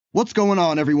What's going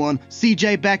on, everyone?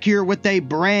 CJ back here with a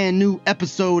brand new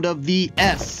episode of the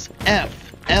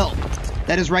SFL.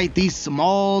 That is right, the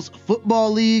Smallz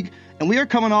Football League. And we are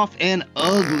coming off an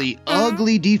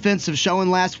ugly defensive showing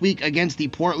last week against the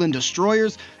Portland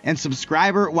Destroyers and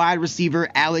subscriber wide receiver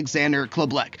Alexander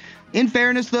Kleblek. In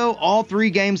fairness, though, all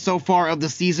three games so far of the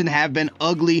season have been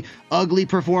ugly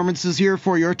performances here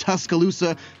for your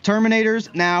Tuscaloosa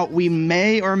Terminators. Now, we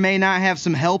may or may not have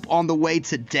some help on the way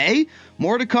today.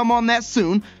 More to come on that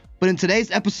soon. But in today's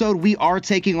episode, we are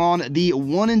taking on the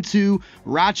 1-2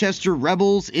 Rochester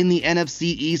Rebels in the NFC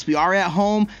East. We are at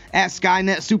home at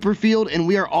Skynet Superfield, and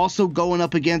we are also going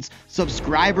up against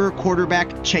subscriber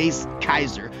quarterback Chase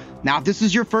Kaiser. Now, if this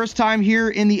is your first time here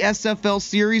in the SFL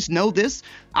series, know this.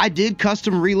 I did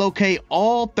custom relocate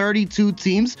all 32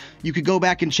 teams. You could go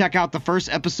back and check out the first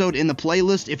episode in the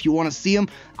playlist if you want to see them.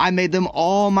 I made them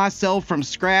all myself from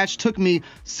scratch. Took me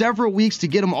several weeks to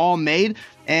get them all made.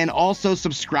 And also,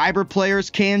 subscriber players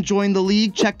can join the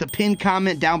league. Check the pinned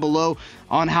comment down below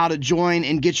on how to join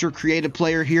and get your creative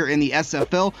player here in the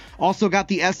SFL. Also got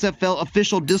the SFL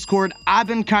official Discord. I've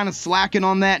been kind of slacking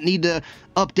on that. Need to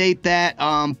update that,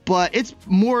 but it's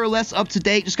more or less up to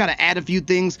date. Just got to add a few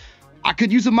things. I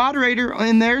could use a moderator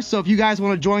in there, so if you guys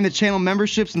want to join the channel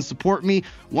memberships and support me,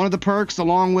 one of the perks,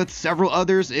 along with several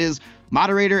others, is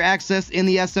moderator access in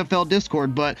the SFL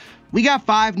Discord. But we got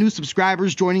 5 new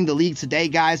subscribers joining the league today,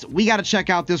 guys. We got to check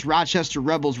out this Rochester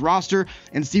Rebels roster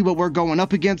and see what we're going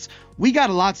up against. We got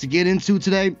a lot to get into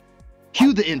today.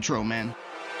 Cue the intro, man.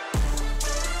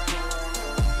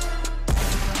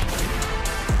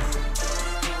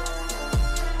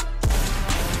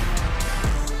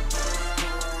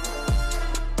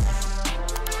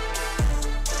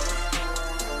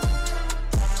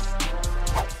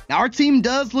 Now, our team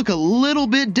does look a little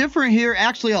bit different here,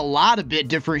 actually a lot a bit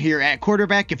different here at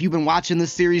quarterback. If you've been watching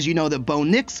this series, you know that Bo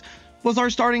Nix was our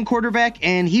starting quarterback,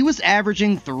 and he was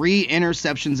averaging 3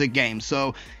 interceptions a game.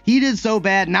 So he did so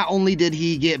bad. Not only did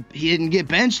he didn't get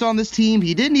benched on this team,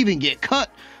 he didn't even get cut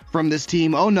from this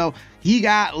team. Oh no, he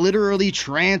got literally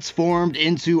transformed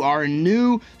into our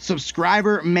new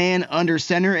subscriber man under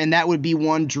center, and that would be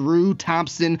one Drew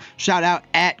Thompson. Shout out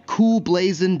at Cool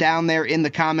Blazin' down there in the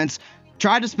comments.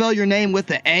 Try to spell your name with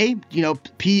the A, you know,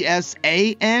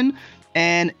 P-S-A-N,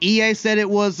 and EA said it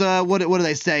was, what do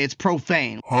they say? It's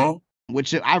profane. Huh?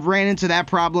 Which I've ran into that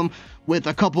problem with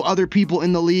a couple other people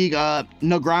in the league.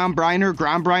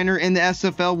 Grombriner in the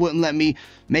SFL wouldn't let me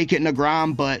make it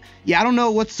Negrom, but yeah, I don't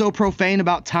know what's so profane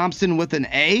about Thompson with an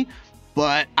A,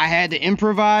 but I had to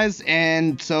improvise,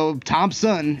 and so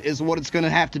Thompson is what it's going to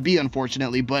have to be,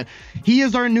 unfortunately. But he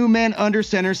is our new man under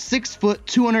center, 6 foot,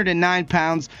 209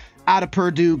 pounds, out of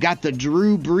Purdue. Got the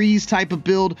Drew Brees type of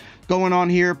build going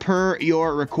on here per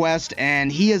your request,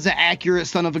 and he is an accurate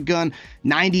son of a gun.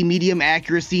 90 medium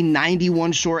accuracy,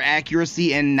 91 short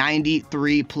accuracy, and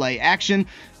 93 play action.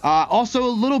 Also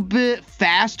a little bit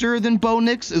faster than Bo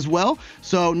Nix as well,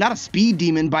 so not a speed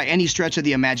demon by any stretch of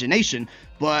the imagination,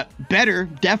 but better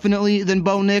definitely than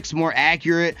Bo Nix, more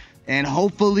accurate, and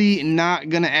hopefully not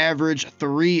gonna average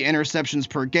 3 interceptions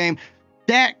per game.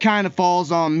 That kind of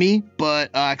falls on me, but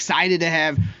excited to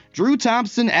have Drew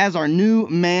Thompson as our new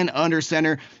man under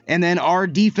center. And then our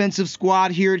defensive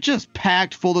squad here, just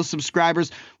packed full of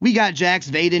subscribers. We got Jax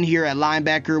Vaden here at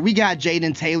linebacker. We got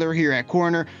Jaden Taylor here at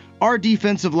corner. Our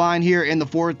defensive line here in the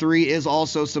 4-3 is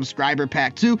also subscriber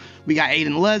pack 2. We got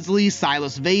Aiden Leslie,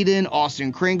 Silas Vaden,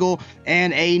 Austin Kringle,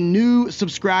 and a new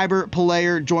subscriber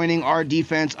player joining our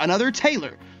defense, another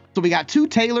Taylor. So we got 2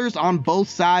 Taylors on both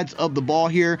sides of the ball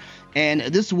here, and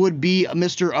this would be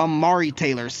Mr. Amari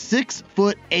Taylor,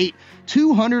 6'8",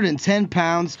 210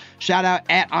 pounds. Shout out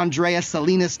at Andrea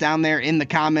Salinas down there in the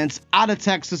comments, out of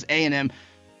Texas A&M.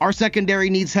 Our secondary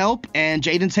needs help, and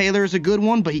Jaden Taylor is a good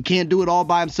one, but he can't do it all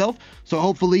by himself. So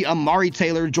hopefully Amari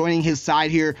Taylor joining his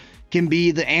side here can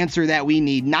be the answer that we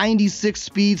need. 96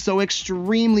 speed, so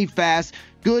extremely fast,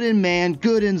 good in man,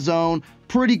 good in zone,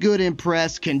 pretty good in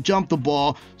press, can jump the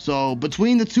ball. So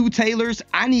between the 2 Taylors,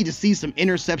 I need to see some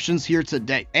interceptions here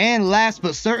today. And last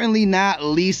but certainly not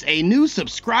least, a new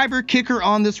subscriber kicker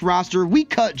on this roster. We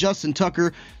cut Justin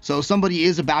Tucker, so somebody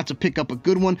is about to pick up a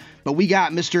good one. But we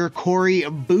got Mr. Corey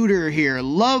Booter here.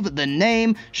 Love the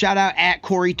name. Shout out at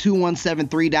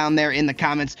Corey2173 down there in the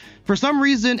comments. For some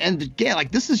reason, and yeah,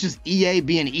 like, this is just EA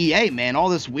being EA, man. All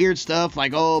this weird stuff,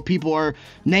 like, oh,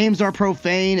 names are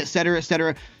profane, etc.,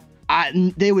 etc.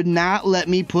 They would not let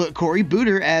me put Corey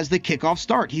Booter as the kickoff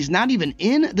start. He's not even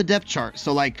in the depth chart.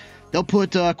 So, like, they'll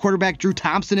put quarterback Drew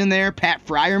Thompson in there, Pat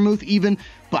Fryermuth even,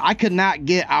 but I could not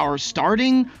get our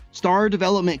starting star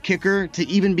development kicker to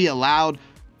even be allowed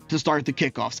to start the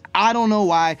kickoffs. I don't know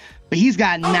why, but he's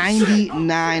got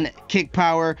 99 kick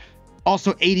power,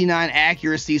 also 89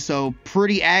 accuracy, so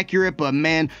pretty accurate. But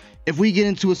man, if we get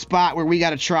into a spot where we got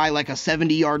to try like a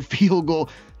 70-yard field goal,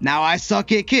 now I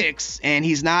suck at kicks, and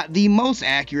he's not the most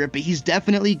accurate, but he's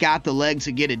definitely got the leg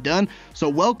to get it done. So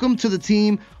welcome to the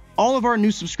team, all of our new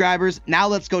subscribers. Now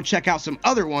let's go check out some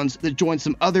other ones that joined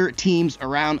some other teams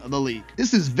around the league.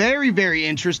 This is very, very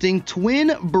interesting.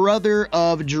 Twin brother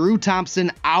of Drew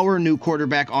Thompson, our new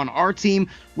quarterback on our team.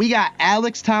 We got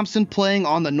Alex Thompson playing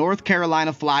on the North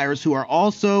Carolina Flyers, who are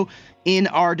also in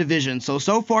our division.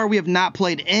 So far we have not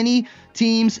played any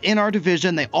teams in our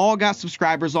division. They all got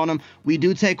subscribers on them. We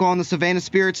do take on the Savannah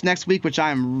Spirits next week, which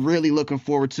I am really looking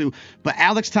forward to. But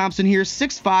Alex Thompson here,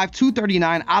 6'5",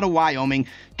 239, out of Wyoming.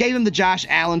 Gave him the Josh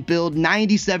Allen build,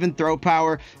 97 throw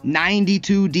power,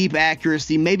 92 deep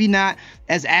accuracy. Maybe not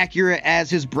as accurate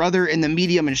as his brother in the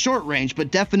medium and short range,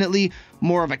 but definitely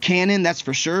more of a cannon, that's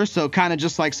for sure. So kind of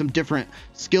just like some different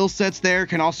skill sets there.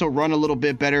 Can also run a little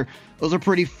bit better. Those are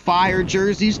pretty fire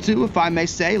jerseys too, if I may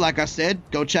say. Like I said,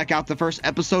 go check out the first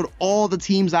episode. All the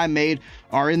teams I made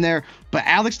are in there. But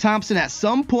Alex Thompson, at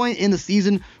some point in the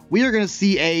season, we are going to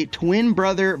see a twin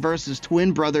brother versus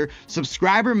twin brother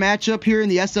subscriber matchup here in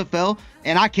the SFL,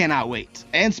 and I cannot wait.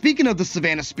 And speaking of the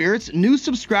Savannah Spirits, new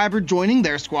subscriber joining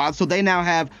their squad. So they now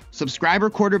have subscriber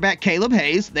quarterback Caleb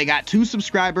Hayes. They got 2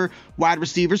 subscriber wide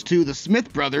receivers, to the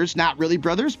Smith brothers, not really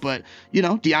brothers, but you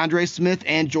know, DeAndre Smith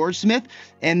and George Smith.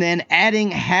 And then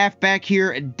adding halfback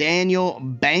here, Daniel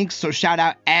Banks. So shout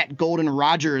out at Golden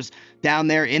Rogers down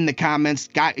there in the comments.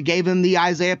 Gave him the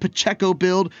Isaiah Pacheco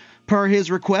build per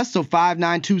his request. So 5'9",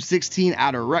 216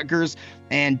 out of Rutgers.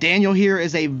 And Daniel here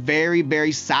is a very,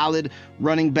 very solid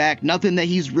running back. Nothing that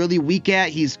he's really weak at.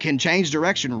 He can change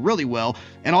direction really well,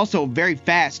 and also very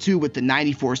fast too with the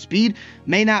 94 speed.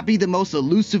 May not be the most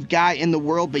elusive guy in the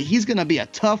world, but he's going to be a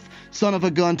tough son of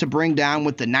a gun to bring down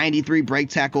with the 93 break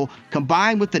tackle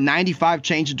combined with the 95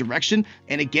 change of direction.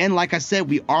 And again, like I said,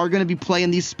 we are going to be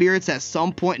playing these Spirits at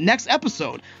some point next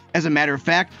episode, as a matter of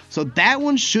fact. So that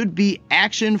one should be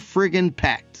action friggin'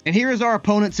 packed. And here is our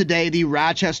opponent today, the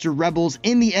Rochester Rebels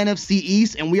in the NFC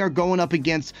East, and we are going up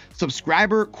against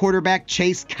subscriber quarterback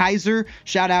Chase Kaiser.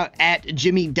 Shout out at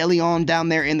Jimmy DeLeon down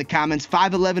there in the comments.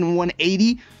 5'11",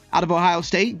 180 out of Ohio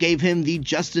State. Gave him the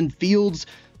Justin Fields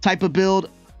type of build.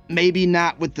 Maybe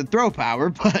not with the throw power,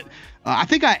 but I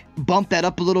think I bumped that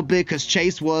up a little bit because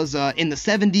Chase was in the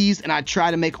 70s, and I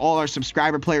try to make all our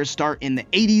subscriber players start in the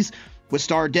 80s. With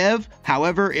Star Dev.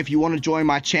 However, if you want to join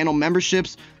my channel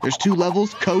memberships, there's 2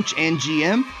 levels, Coach and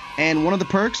GM. And one of the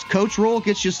perks, Coach role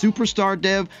gets you Superstar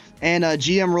Dev, and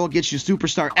GM role gets you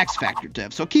Superstar X Factor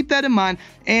Dev. So keep that in mind,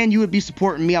 and you would be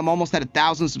supporting me. I'm almost at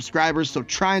 1,000 subscribers, so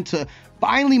trying to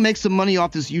finally make some money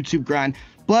off this YouTube grind.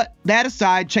 But that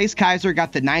aside, Chase Kaiser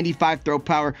got the 95 throw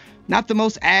power. Not the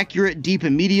most accurate deep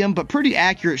and medium, but pretty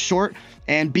accurate short.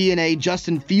 And being a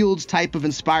Justin Fields type of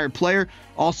inspired player,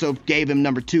 also gave him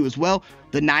number 2 as well.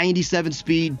 The 97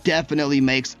 speed definitely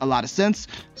makes a lot of sense.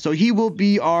 So he will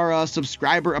be our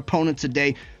subscriber opponent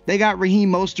today. They got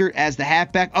Raheem Mostert as the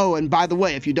halfback. Oh, and by the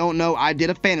way, if you don't know, I did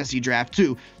a fantasy draft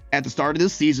too at the start of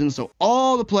this season. So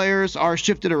all the players are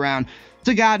shifted around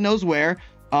to God knows where.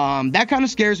 That kind of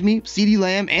scares me. CeeDee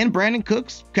Lamb and Brandon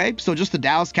Cooks. Okay, so just the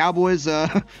Dallas Cowboys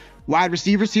wide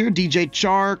receivers here. DJ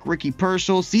Chark, Ricky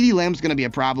Purcell. CeeDee Lamb's going to be a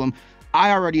problem.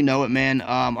 I already know it, man.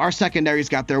 Our secondary's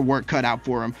got their work cut out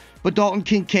for him. But Dalton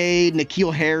Kincaid,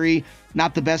 N'Keal Harry,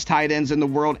 not the best tight ends in the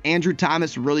world. Andrew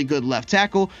Thomas, really good left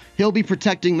tackle. He'll be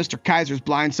protecting Mr. Kaiser's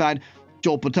blind side.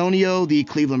 Joel Petonio, the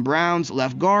Cleveland Browns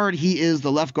left guard. He is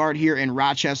the left guard here in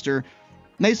Rochester.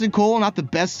 Mason Cole, not the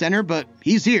best center, but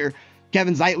he's here.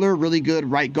 Kevin Zeitler, really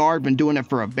good right guard, been doing it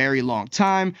for a very long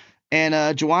time. And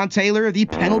Jawan Taylor, the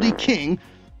penalty king,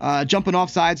 jumping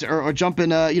off sides or jumping,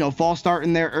 false start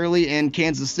in there early in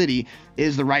Kansas City,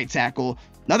 is the right tackle.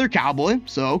 Another Cowboy,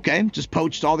 so okay, just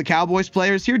poached all the Cowboys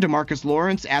players here. DeMarcus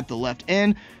Lawrence at the left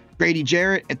end, Grady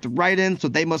Jarrett at the right end, so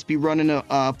they must be running a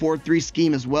 4-3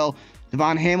 scheme as well.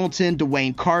 Devon Hamilton,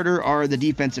 Dwayne Carter are the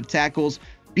defensive tackles.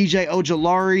 BJ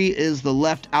Ojolari is the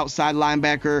left outside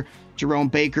linebacker. Jerome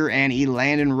Baker and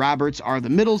Elandon Roberts are the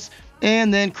middles.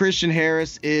 And then Christian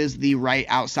Harris is the right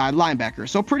outside linebacker.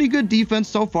 So pretty good defense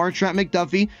so far. Trent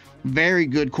McDuffie, very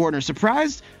good corner.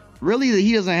 Surprised really that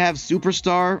he doesn't have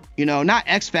superstar, not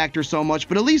X Factor so much,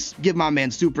 but at least give my man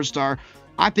superstar.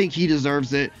 I think he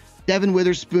deserves it. Devin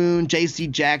Witherspoon, JC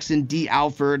Jackson, D.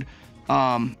 Alford,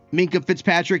 Minka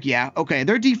Fitzpatrick. Yeah, okay.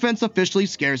 Their defense officially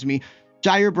scares me.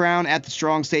 Jair Brown at the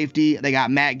strong safety. They got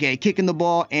Matt Gay kicking the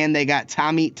ball, and they got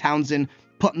Tommy Townsend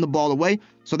putting the ball away.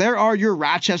 So there are your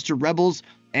Rochester Rebels.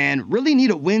 and really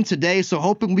need a win today, so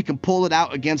hoping we can pull it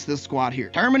out against this squad here.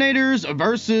 Terminators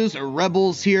versus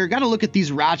Rebels here. Got to look at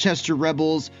these Rochester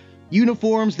Rebels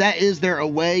uniforms. That is their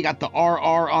away. Got the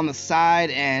RR on the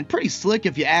side, and pretty slick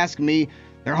if you ask me.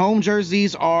 Their home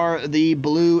jerseys are the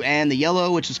blue and the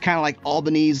yellow, which is kind of like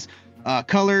Albany's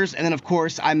colors. And then, of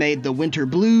course, I made the winter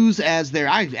blues as their...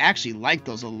 I actually like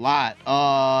those a lot.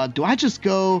 Do I just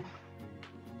go...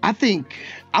 I think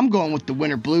I'm going with the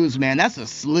winter blues, man. That's a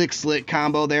slick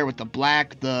combo there with the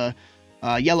black, the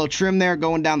yellow trim there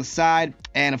going down the side.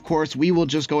 And of course, we will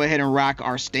just go ahead and rock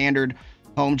our standard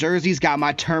home jerseys. Got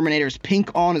my Terminators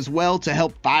pink on as well to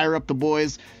help fire up the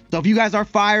boys. So if you guys are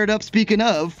fired up, speaking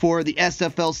of, for the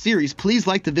SFL series, please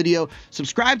like the video,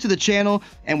 subscribe to the channel,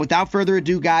 and without further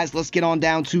ado, guys, let's get on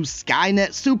down to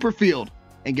Skynet Superfield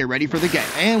and get ready for the game.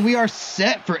 And we are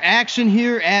set for action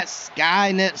here at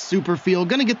Skynet Superfield.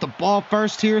 Gonna get the ball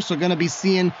first here, so gonna be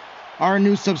seeing our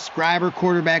new subscriber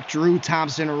quarterback, Drew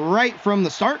Thompson, right from the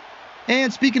start.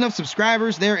 And speaking of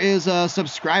subscribers, there is a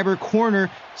subscriber corner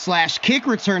slash kick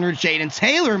returner, Jaden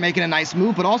Taylor, making a nice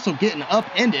move, but also getting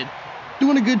upended.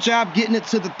 Doing a good job getting it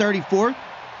to the 34.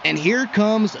 And here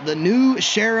comes the new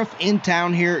sheriff in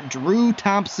town here, Drew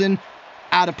Thompson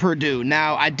out of Purdue.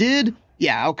 Now, I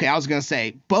was going to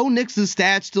say, Bo Nix's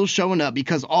stats still showing up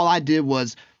because all I did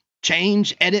was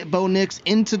edit Bo Nix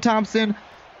into Thompson.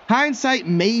 Hindsight,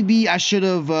 maybe I should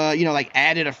have,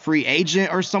 added a free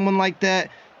agent or someone like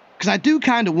that, because I do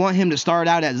kind of want him to start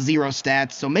out at 0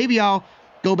 stats. So maybe I'll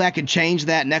go back and change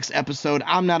that next episode.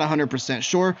 I'm not 100%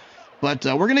 sure, but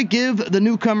we're going to give the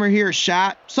newcomer here a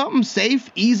shot. Something safe,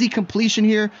 easy completion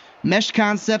here. Mesh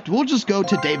concept. We'll just go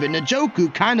to David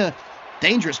Njoku. Kind of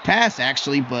dangerous pass,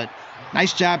 actually, but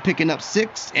nice job picking up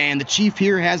 6, and the Chief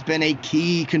here has been a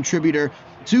key contributor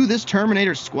to this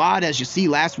Terminator squad. As you see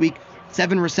last week,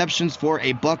 7 receptions for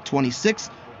a $126,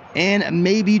 and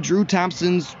maybe Drew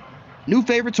Thompson's new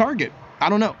favorite target. I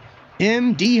don't know.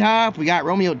 Him, D-Hop, we got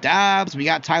Romeo Doubs, we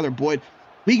got Tyler Boyd.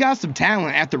 We got some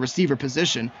talent at the receiver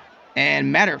position,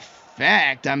 and matter of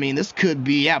fact, I mean, this could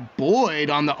be, Boyd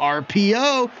on the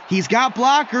RPO. He's got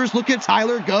blockers. Look at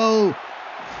Tyler go.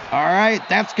 All right,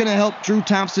 that's going to help Drew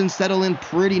Thompson settle in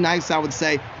pretty nice, I would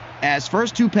say, as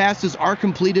first 2 passes are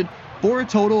completed for a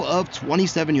total of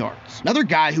 27 yards. Another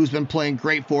guy who's been playing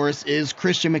great for us is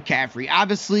Christian McCaffrey.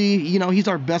 Obviously, he's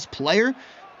our best player,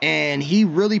 and he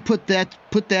really put that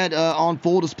on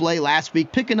full display last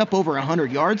week, picking up over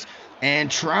 100 yards and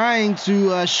trying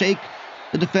to shake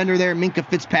the defender there, Minka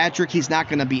Fitzpatrick. He's not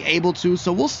going to be able to,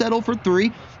 so we'll settle for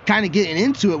 3, kind of getting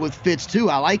into it with Fitz too.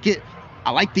 I like it. I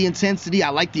like the intensity. I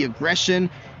like the aggression.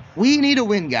 We need a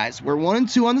win, guys. We're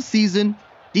 1-2 on the season.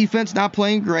 Defense not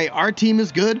playing great. Our team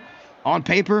is good on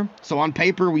paper. So on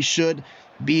paper, we should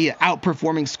be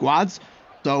outperforming squads.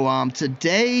 So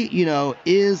today,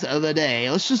 is the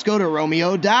day. Let's just go to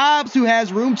Romeo Doubs, who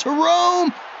has room to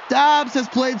roam. Doubs has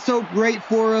played so great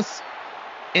for us,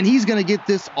 and he's going to get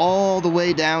this all the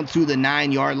way down to the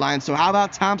 9-yard line. So how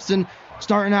about Thompson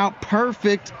starting out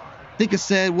perfect? I think it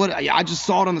said, I just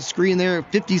saw it on the screen there,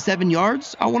 57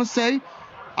 yards, I want to say,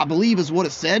 I believe is what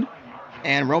it said.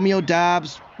 And Romeo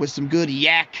Doubs with some good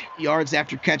yak yards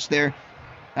after catch there.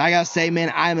 I gotta say,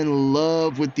 man, I'm in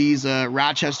love with these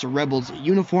Rochester Rebels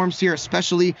uniforms here,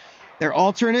 especially their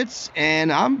alternates,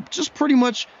 and I'm just pretty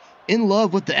much in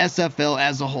love with the SFL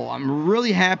as a whole. I'm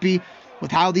really happy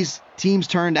with how these teams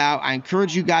turned out. I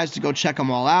encourage you guys to go check them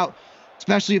all out,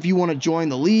 especially if you want to join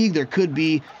the league. There could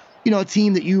be a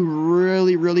team that you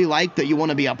really like that you want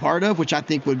to be a part of, which I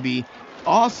think would be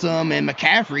awesome. And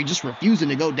McCaffrey just refusing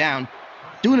to go down.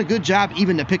 Doing a good job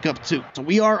even to pick up 2. So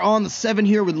we are on the 7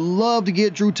 here. Would love to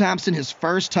get Drew Thompson his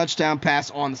first touchdown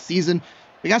pass on the season.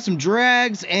 We got some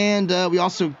drags, and we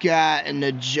also got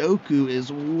Njoku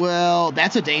as well.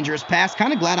 That's a dangerous pass.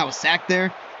 Kind of glad I was sacked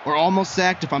there, or almost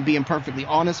sacked, if I'm being perfectly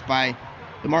honest, by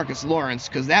DeMarcus Lawrence,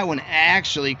 because that one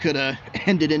actually could have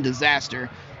ended in disaster.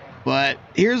 But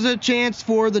here's a chance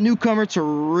for the newcomer to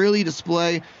really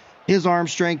display his arm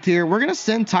strength here. We're going to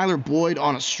send Tyler Boyd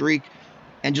on a streak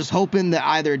and just hoping that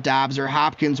either Doubs or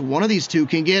Hopkins, one of these two,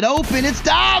 can get open. It's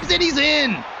Doubs, and he's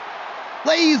in.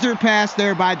 Laser pass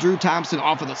there by Drew Thompson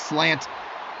off of the slant.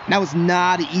 And that was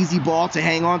not an easy ball to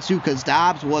hang on to because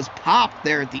Doubs was popped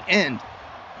there at the end.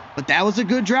 But that was a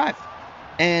good drive.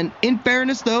 And in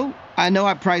fairness, though, I know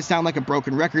I probably sound like a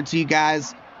broken record to you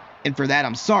guys, and for that,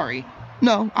 I'm sorry.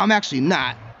 No, I'm actually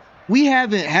not. We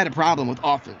haven't had a problem with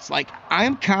offense. Like, I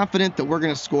am confident that we're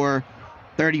going to score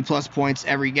 30-plus points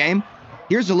every game.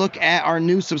 Here's a look at our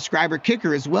new subscriber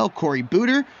kicker as well, Corey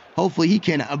Booter. Hopefully he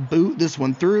can boot this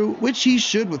one through, which he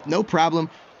should with no problem.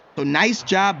 So nice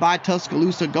job by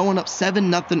Tuscaloosa going up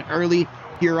 7-0 early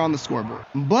here on the scoreboard.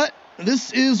 But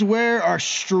this is where our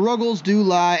struggles do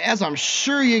lie. As I'm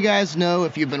sure you guys know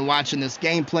if you've been watching this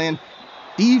game plan,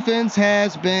 defense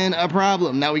has been a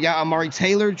problem. Now we got Amari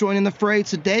Taylor joining the fray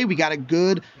today. We got a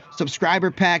good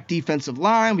subscriber pack defensive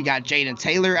line. We got Jaden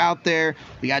Taylor out there.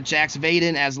 We got Jax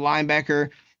Vaden as linebacker.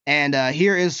 And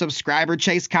here is subscriber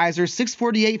Chase Kaiser,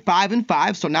 648,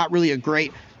 5-5. So not really a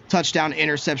great touchdown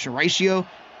interception ratio.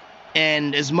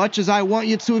 And as much as I want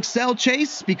you to excel,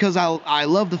 Chase, because I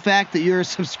love the fact that you're a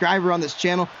subscriber on this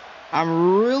channel,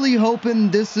 I'm really hoping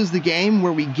this is the game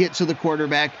where we get to the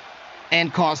quarterback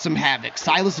and cause some havoc.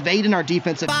 Silas Vaden, our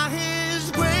defensive by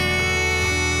his grace,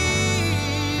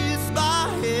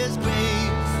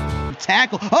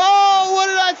 tackle. Oh, what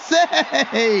did I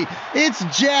say? It's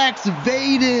Jax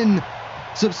Vaden,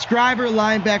 subscriber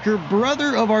linebacker,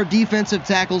 brother of our defensive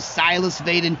tackle, Silas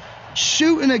Vaden,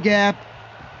 shooting a gap.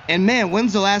 And man,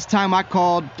 when's the last time I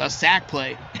called a sack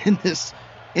play in this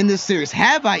series?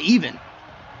 Have I even?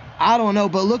 I don't know,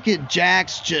 but look at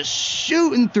Jax just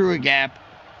shooting through a gap.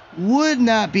 Would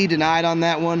not be denied on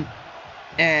that one.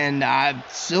 And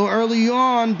still early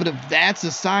on, but if that's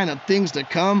a sign of things to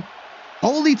come,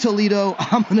 holy Toledo,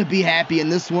 I'm going to be happy in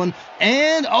this one.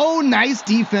 And, oh, nice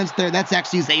defense there. That's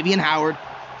actually Xavier Howard.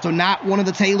 So not one of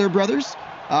the Taylor brothers.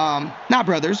 Not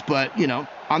brothers, but, you know,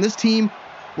 on this team,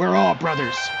 we're all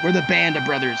brothers. We're the band of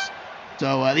brothers.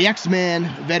 So the X-Men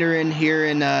veteran here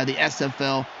in the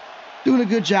SFL doing a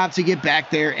good job to get back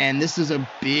there. And this is a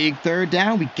big third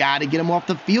down. We got to get him off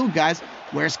the field, guys.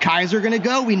 Where's Kaiser going to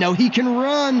go? We know he can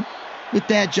run with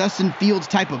that Justin Fields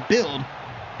type of build.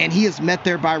 And he is met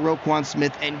there by Roquan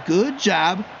Smith. And good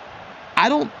job. I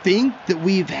don't think that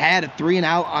we've had a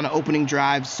 3-and-out on an opening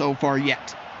drive so far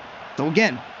yet. So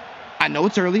again, I know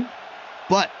it's early,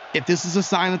 but if this is a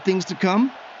sign of things to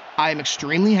come, I am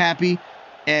extremely happy.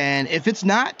 And if it's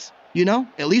not, you know,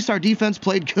 at least our defense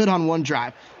played good on one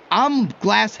drive. I'm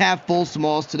glass half full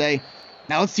Smallz today.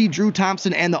 Now let's see Drew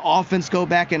Thompson and the offense go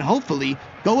back and hopefully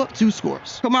go up 2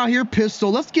 scores. Come out here,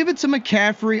 pistol. Let's give it to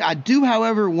McCaffrey. I do,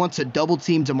 however, want to double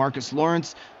team DeMarcus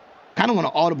Lawrence. Kind of want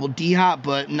to audible D-hop,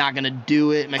 but not going to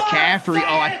do it. McCaffrey. Oh,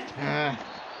 I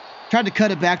tried to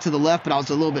cut it back to the left, but I was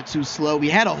a little bit too slow. We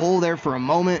had a hole there for a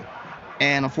moment.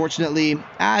 And unfortunately,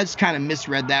 I just kind of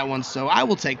misread that one, so I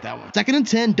will take that one. 2nd and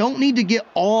 10, don't need to get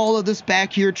all of this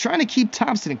back here. Trying to keep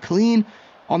Thompson clean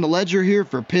on the ledger here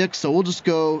for picks, so we'll just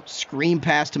go screen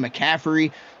pass to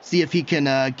McCaffrey, see if he can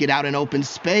get out in open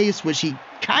space, which he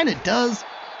kind of does,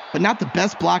 but not the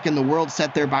best block in the world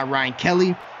set there by Ryan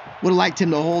Kelly. Would have liked him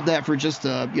to hold that for just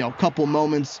a couple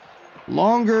moments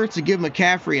longer to give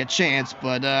McCaffrey a chance,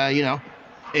 but you know,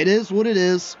 it is what it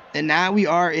is. And now we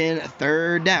are in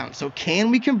 3rd down. So can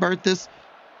we convert this?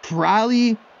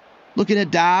 Probably looking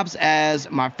at Dobbs as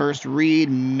my first read.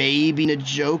 Maybe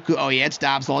Njoku. Oh, yeah, it's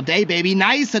Dobbs all day, baby.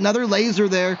 Nice. Another laser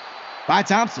there by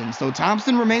Thompson. So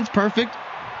Thompson remains perfect.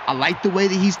 I like the way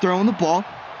that he's throwing the ball.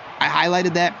 I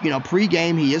highlighted that,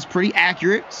 pre-game. He is pretty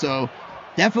accurate. So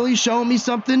definitely showing me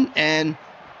something. And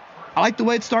I like the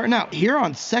way it's starting out. Here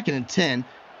on 2nd and 10,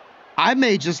 I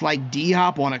may just like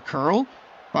D-hop on a curl.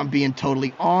 If I'm being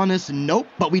totally honest, nope.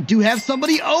 But we do have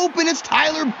somebody open. It's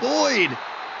Tyler Boyd.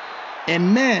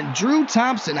 And man, Drew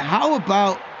Thompson, how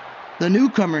about the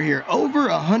newcomer here? Over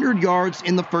 100 yards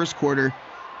in the first quarter.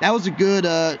 That was a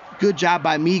good job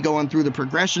by me going through the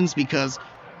progressions because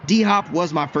D-hop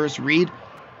was my first read.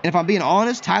 And if I'm being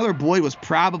honest, Tyler Boyd was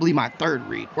probably my 3rd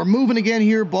read. We're moving again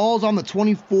here. Ball's on the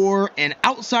 24. An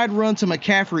outside run to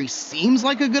McCaffrey seems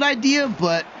like a good idea,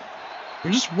 but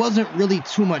there just wasn't really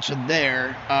too much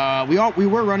there. We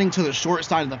were running to the short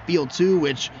side of the field too,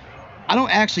 which I don't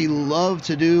actually love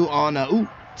to do on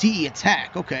TE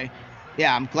attack. Okay.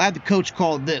 Yeah, I'm glad the coach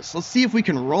called this. Let's see if we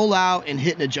can roll out and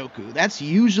hit Njoku. That's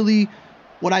usually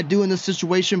what I do in this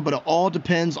situation, but it all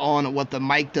depends on what the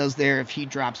mic does there. If he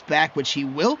drops back, which he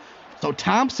will. So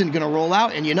Thompson going to roll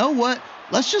out, and you know what?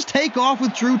 Let's just take off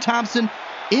with Drew Thompson.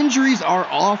 Injuries are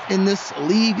off in this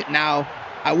league. Now,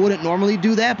 I wouldn't normally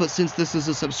do that, but since this is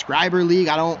a subscriber league,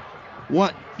 I don't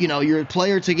want, your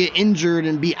player to get injured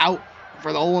and be out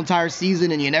for the whole entire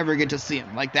season and you never get to see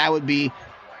him. Like that'd be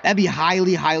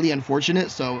highly, highly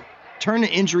unfortunate. So turning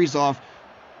injuries off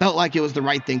felt like it was the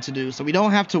right thing to do. So we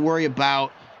don't have to worry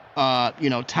about,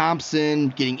 Thompson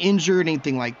getting injured,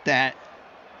 anything like that.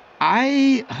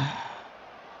 I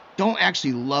don't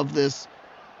actually love this.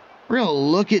 We're going to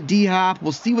look at D-hop.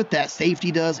 We'll see what that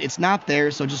safety does. It's not there,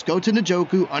 so just go to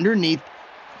Njoku underneath.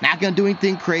 Not going to do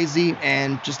anything crazy,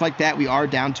 and just like that, we are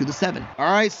down to the 7.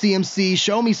 All right, CMC,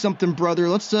 show me something, brother.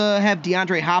 Let's have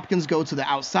DeAndre Hopkins go to the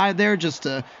outside there just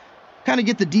to kind of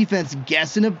get the defense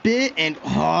guessing a bit. And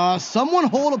someone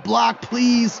hold a block,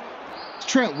 please. It's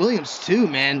Trent Williams too,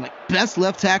 man. Like, best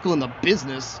left tackle in the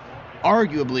business,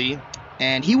 arguably.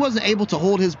 And he wasn't able to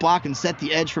hold his block and set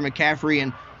the edge for McCaffrey.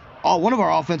 And one of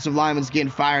our offensive linemen's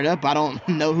getting fired up. I don't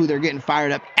know who they're getting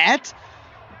fired up at,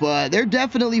 but they're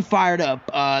definitely fired up.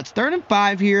 It's 3rd and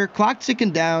 5 here. Clock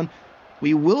ticking down.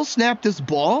 We will snap this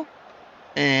ball.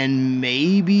 And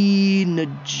maybe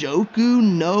Njoku,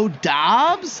 no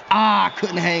Dobbs.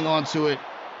 Couldn't hang on to it.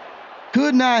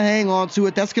 Could not hang on to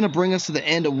it. That's going to bring us to the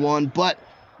end of one. But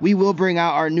we will bring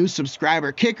out our new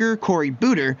subscriber kicker, Corey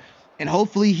Booter. And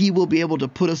hopefully he will be able to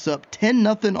put us up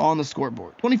 10-0 on the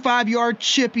scoreboard. 25-yard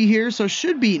chippy here, so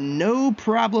should be no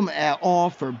problem at all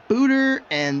for Booter.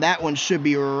 And that one should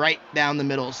be right down the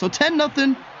middle. So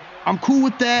 10-0. I'm cool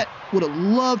with that. Would have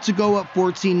loved to go up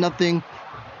 14-0.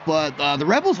 But the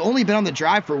Rebels only been on the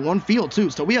drive for one field,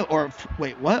 too. So we have,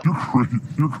 wait, what?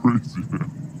 You're crazy,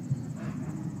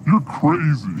 man. You're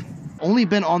crazy. Only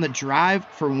been on the drive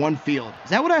for one field.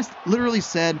 Is that what I literally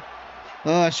said?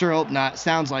 I sure hope not.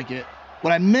 Sounds like it.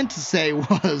 What I meant to say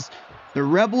was the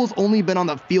Rebels only been on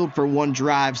the field for one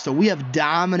drive, so we have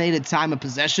dominated time of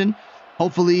possession.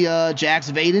 Hopefully, Jax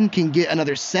Vaden can get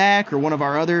another sack, or one of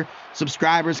our other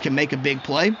subscribers can make a big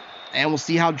play. And we'll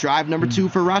see how drive number 2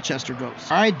 for Rochester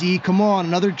goes. All right, D, come on.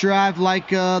 Another drive like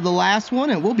the last one,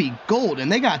 and we'll be gold.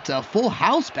 And they got a full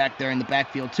house back there in the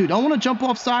backfield, too. Don't want to jump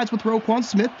off sides with Roquan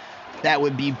Smith. That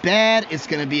would be bad. It's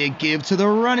going to be a give to the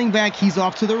running back. He's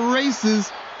off to the races.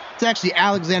 It's actually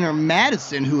Alexander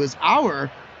Madison, who is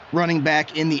our running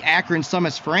back in the Akron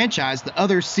Summits franchise, the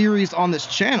other series on this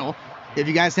channel. If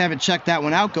you guys haven't checked that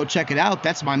one out, go check it out.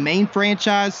 That's my main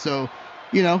franchise. So,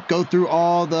 you know, go through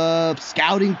all the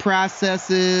scouting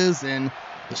processes and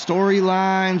the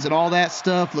storylines and all that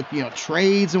stuff. Look, you know,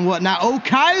 trades and whatnot. Oh,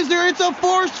 Kaiser, it's a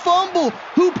forced fumble.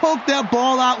 Who poked that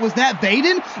ball out? Was that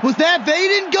Vaden? Was that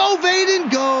Vaden? Go,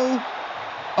 Vaden,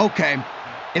 go. Okay,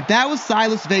 if that was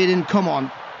Silas Vaden, come on.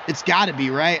 It's got to be,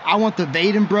 right? I want the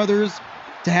Vaden brothers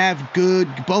to have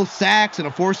both sacks and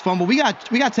a forced fumble. We got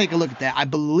to take a look at that. I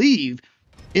believe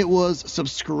it was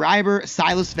subscriber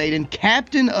Silas Vaden,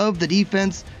 captain of the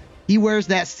defense. He wears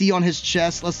that C on his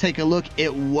chest. Let's take a look.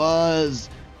 It was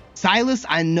Silas.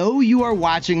 I know you are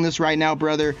watching this right now,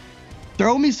 brother.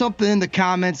 Throw me something in the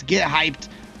comments. Get hyped.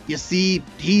 You see,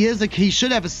 he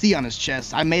should have a C on his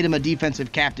chest. I made him a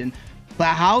defensive captain.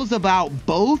 But how's about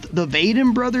both the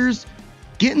Vaden brothers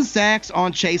getting sacks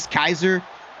on Chase Kaiser,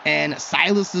 and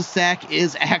Silas's sack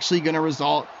is actually going to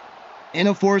result in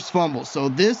a forced fumble. So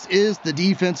this is the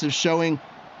defensive showing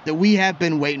that we have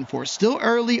been waiting for. Still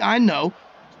early, I know.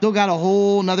 Still got a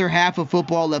whole another half of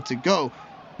football left to go.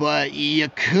 But you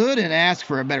couldn't ask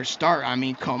for a better start. I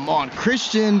mean, come on.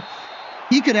 Christian,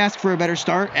 he could ask for a better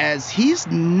start, as he's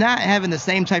not having the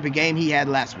same type of game he had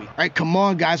last week. All right, come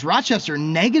on, guys. Rochester,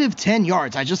 negative 10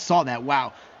 yards. I just saw that.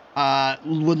 Wow.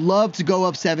 Would love to go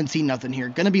up 17-0 here.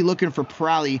 Gonna be looking for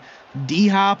probably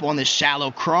D-Hop on this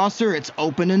shallow crosser. It's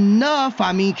open enough.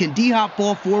 I mean, can D-Hop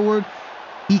fall forward?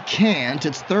 He can't.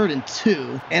 It's 3rd and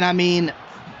 2. And I mean,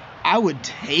 I would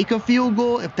take a field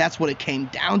goal if that's what it came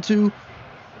down to,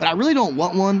 but I really don't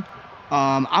want one.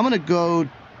 I'm gonna go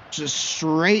just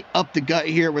straight up the gut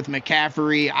here with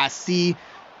McCaffrey. I see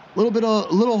a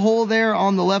little hole there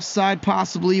on the left side,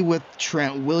 possibly with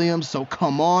Trent Williams. So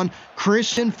come on,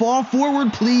 Christian, fall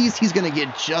forward, please. He's going to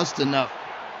get just enough.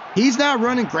 He's not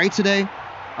running great today.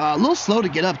 A little slow to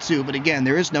get up to, but again,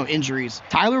 there is no injuries.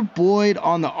 Tyler Boyd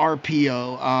on the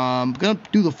RPO. I'm going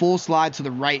to do the full slide to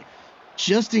the right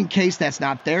just in case that's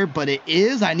not there, but it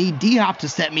is. I need D-Hop to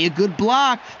set me a good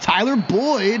block. Tyler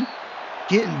Boyd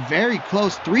getting very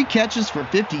close. 3 catches for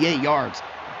 58 yards.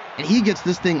 And he gets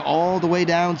this thing all the way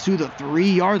down to the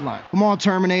 3-yard line. Come on,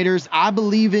 Terminators. I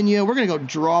believe in you. We're going to go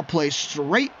draw play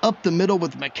straight up the middle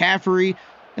with McCaffrey.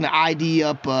 Going to ID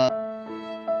up the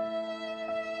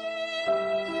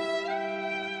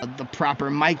proper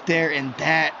mic there. And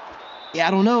that, yeah,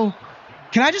 I don't know.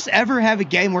 Can I just ever have a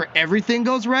game where everything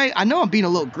goes right? I know I'm being a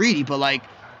little greedy, but like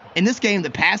in this game, the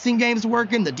passing game's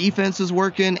working, the defense is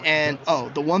working, and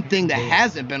the one thing that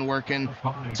hasn't been working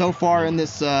so far in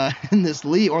this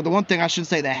league, or the one thing I should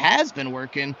say that has been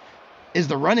working, is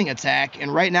the running attack,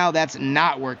 and right now that's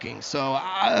not working. So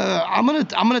I'm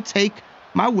gonna take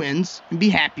my wins and be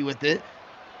happy with it.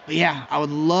 But yeah, I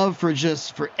would love for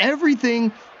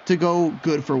everything to go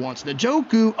good for once.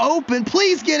 Njoku open,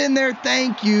 please get in there.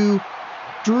 Thank you.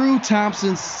 Drew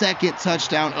Thompson's 2nd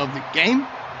touchdown of the game.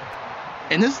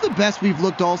 And this is the best we've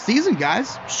looked all season,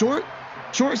 guys. Short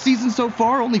season so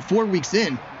far, only 4 weeks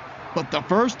in. But the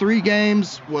first 3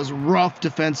 games was rough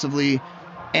defensively.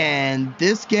 And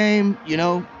this game, you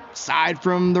know, aside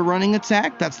from the running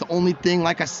attack, that's the only thing,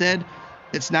 like I said,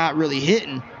 it's not really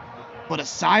hitting. But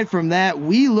aside from that,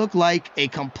 we look like a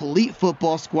complete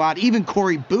football squad. Even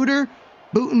Corey Booter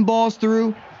booting balls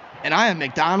through. And I am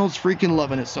McDonald's freaking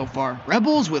loving it so far.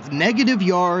 Rebels with negative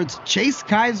yards. Chase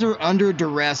Kaiser under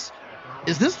duress.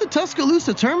 Is this the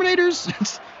Tuscaloosa Terminators?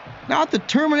 It's not the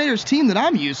Terminators team that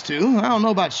I'm used to. I don't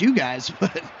know about you guys,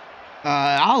 but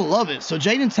I love it. So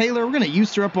Jaden Taylor, we're going to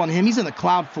use her up on him. He's in the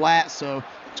cloud flat, so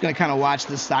just going to kind of watch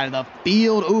this side of the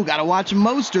field. Ooh, got to watch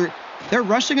Mostert. Their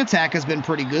rushing attack has been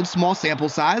pretty good. Small sample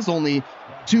size, only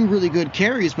 2 really good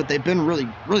carries, but they've been really,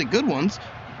 really good ones.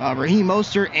 Raheem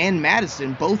Mostert and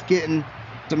Madison both getting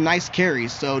some nice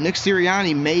carries. So Nick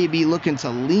Sirianni may be looking to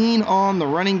lean on the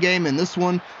running game in this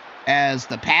one, as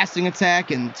the passing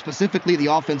attack and specifically the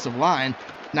offensive line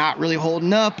not really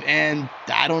holding up. And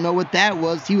I don't know what that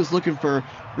was. He was looking for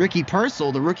Ricky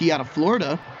Purcell, the rookie out of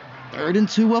Florida. 3rd and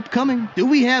 2 upcoming. Do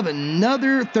we have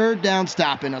another 3rd down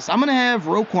stopping us? I'm going to have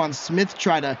Roquan Smith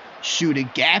try to shoot a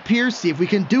gap here, see if we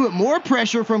can do it. More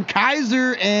pressure from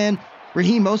Kaiser and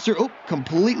Raheem Mostert. Oh,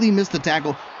 completely missed the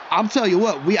tackle. I'll tell you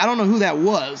what, I don't know who that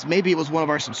was. Maybe it was one of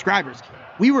our subscribers.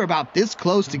 We were about this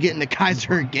close to getting to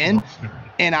Kaiser again.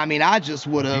 And I mean, I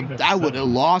would have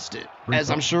lost it, as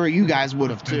I'm sure you guys would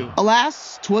have too.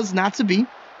 Alas, 'twas not to be.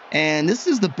 And this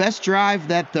is the best drive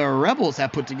that the Rebels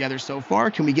have put together so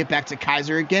far. Can we get back to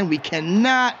Kaiser again? We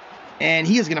cannot. And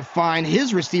he is going to find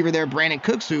his receiver there, Brandon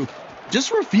Cooks, who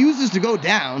just refuses to go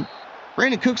down.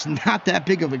 Brandon Cooks not that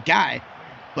big of a guy,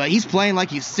 but he's playing like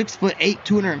he's 6'8",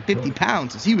 250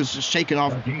 pounds, as he was just shaking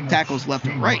off tackles left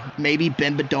and right. Maybe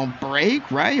bend but don't break,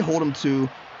 right? Hold him to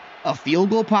a field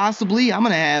goal possibly. I'm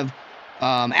going to have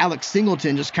Alex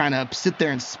Singleton just kind of sit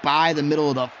there and spy the middle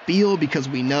of the field, because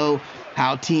we know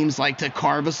how teams like to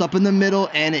carve us up in the middle,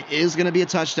 and it is going to be a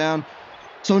touchdown.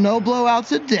 So no blowouts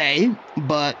today,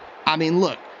 but I mean,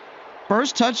 look,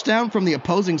 first touchdown from the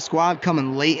opposing squad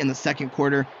coming late in the second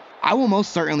quarter. I will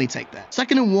most certainly take that.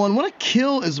 2nd and 1, want to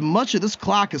kill as much of this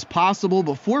clock as possible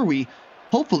before we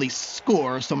hopefully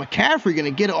score. So McCaffrey going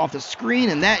to get it off the screen,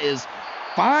 and that is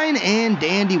fine and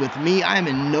dandy with me. I am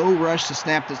in no rush to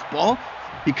snap this ball,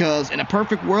 because in a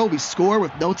perfect world, we score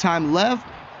with no time left.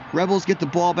 Rebels get the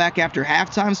ball back after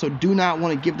halftime, so do not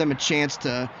want to give them a chance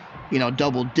to, you know,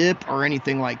 double dip or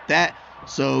anything like that.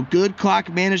 So good clock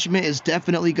management is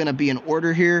definitely going to be in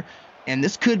order here. And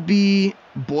this could be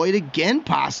Boyd again,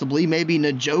 possibly. Maybe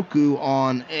Njoku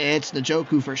on. It's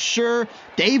Njoku for sure.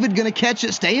 David going to catch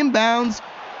it, stay in bounds.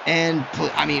 And,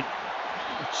 I mean,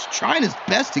 trying his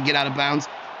best to get out of bounds.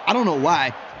 I don't know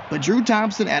why. But Drew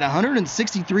Thompson at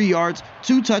 163 yards,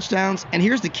 2 touchdowns. And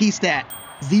here's the key stat.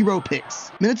 0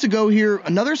 picks. Minutes ago here,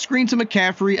 another screen to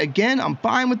McCaffrey. Again, I'm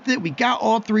fine with it. We got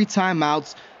all 3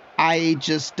 timeouts. I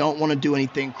just don't want to do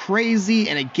anything crazy.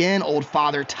 And again, old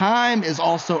father time is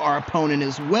also our opponent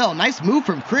as well. Nice move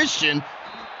from Christian.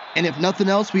 And if nothing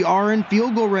else, we are in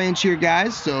field goal range here,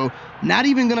 guys. So not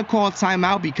even going to call a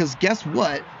timeout, because guess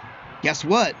what? Guess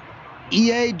what?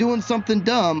 EA doing something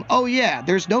dumb. Oh yeah,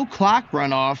 there's no clock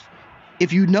runoff.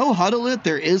 If you know huddle it,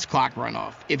 there is clock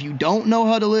runoff. If you don't know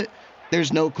huddle it,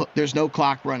 there's no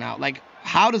clock run out. Like,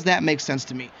 how does that make sense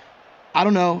to me? I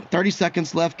don't know. 30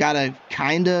 seconds left. Gotta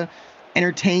kind of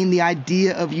entertain the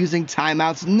idea of using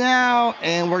timeouts now,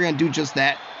 and we're gonna do just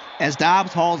that, as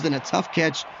Dobbs hauls in a tough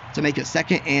catch to make it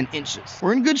 2nd and inches.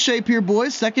 We're in good shape here,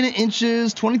 boys. 2nd and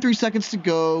inches. 23 seconds to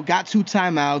go. Got 2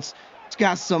 timeouts. It's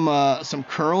got some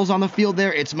curls on the field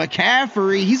there. It's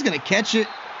McCaffrey. He's gonna catch it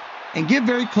and get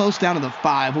very close down to the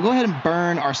 5. We'll go ahead and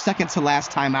burn our 2nd to last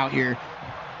timeout here,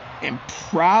 and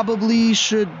probably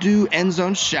should do end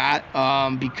zone shot,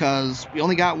 because we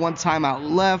only got 1 timeout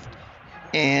left.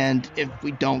 And if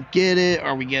we don't get it,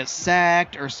 or we get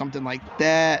sacked or something like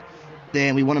that,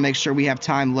 then we want to make sure we have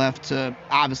time left to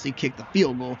obviously kick the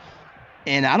field goal.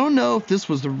 And I don't know if this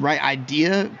was the right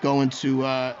idea going to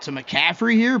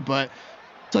McCaffrey here, but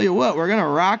tell you what, we're going to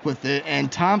rock with it.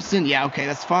 And Thompson, yeah, okay,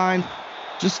 that's fine.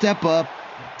 Just step up.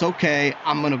 It's okay.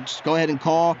 I'm going to just go ahead and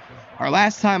call our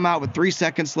last timeout with 3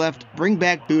 seconds left. Bring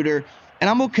back Booter, and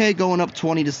I'm okay going up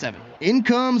 20-7. In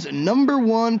comes number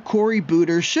 1, Corey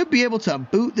Booter. Should be able to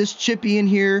boot this chippy in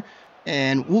here,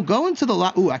 and we'll go into the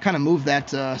Ooh, I kind of moved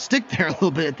that stick there a little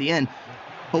bit at the end.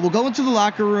 But we'll go into the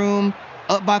locker room,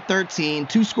 up by 13,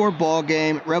 2-score ball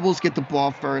game. Rebels get the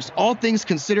ball first. All things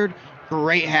considered,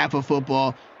 great half of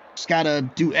football. Just got to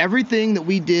do everything that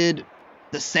we did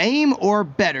the same or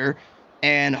better,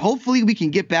 and hopefully we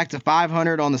can get back to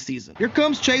 500 on the season. Here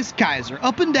comes Chase Kaiser.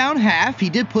 Up and down half. He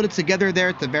did put it together there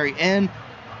at the very end,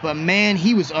 but man,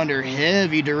 he was under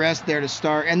heavy duress there to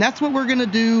start, and that's what we're going to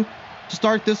do to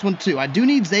start this one too. I do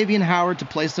need Xavier Howard to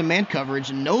play some man coverage,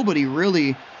 and nobody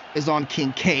really is on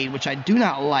Kincaid, which I do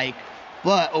not like.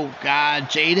 But, oh God,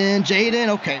 Jaden,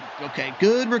 okay.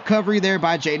 Good recovery there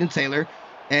by Jaden Taylor.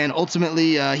 And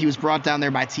ultimately, he was brought down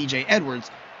there by TJ Edwards.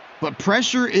 But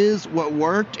pressure is what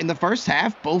worked in the first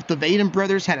half. Both the Vaden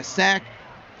brothers had a sack.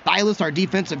 Silas, our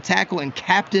defensive tackle and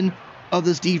captain of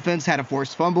this defense, had a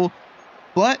forced fumble.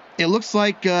 But it looks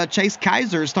like Chase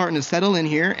Kaiser is starting to settle in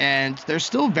here, and they're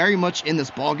still very much in this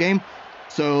ball game.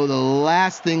 So the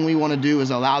last thing we want to do is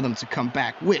allow them to come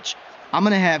back, which I'm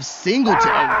going to have Singleton.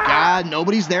 Oh, God,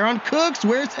 nobody's there on Cooks.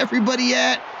 Where's everybody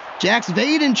at? Jax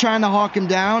Vaden trying to hawk him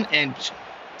down. And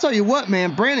tell you what,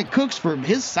 man, Brandon Cooks, for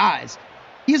his size,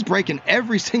 he's breaking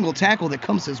every single tackle that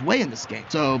comes his way in this game.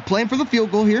 So playing for the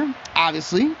field goal here,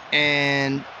 obviously.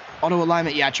 And auto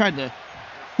alignment, yeah, I tried to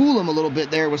fool him a little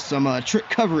bit there with some trick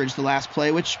coverage the last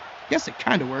play, which I guess it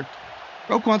kind of worked.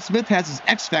 Roquan Smith has his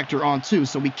X Factor on too,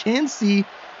 so we can see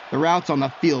the routes on the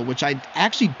field, which I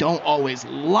actually don't always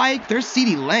like. There's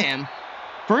CeeDee Lamb.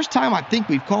 First time I think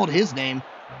we've called his name.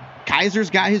 Kaiser's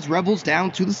got his Rebels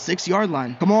down to the 6-yard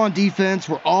line. Come on, defense.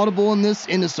 We're audible in this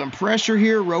into some pressure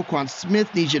here. Roquan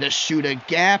Smith needs you to shoot a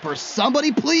gap or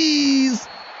somebody, please.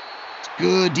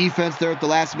 Good defense there at the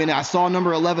last minute. I saw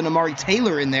number 11, Amari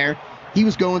Taylor, in there. He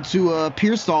was going to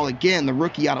Pearsall again, the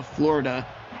rookie out of Florida.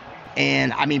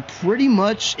 And, I mean, pretty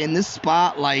much in this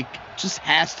spot, like, just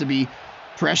has to be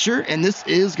pressure. And this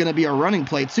is going to be a running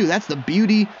play, too. That's the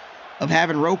beauty of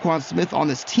having Roquan Smith on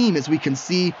this team, as we can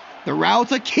see the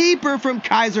routes. A keeper from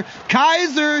Kaiser.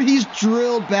 Kaiser, he's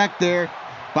drilled back there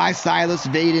by Silas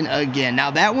Vaden again.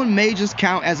 Now, that one may just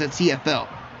count as a TFL.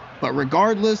 But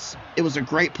regardless, it was a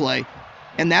great play.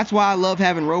 And that's why I love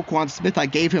having Roquan Smith. I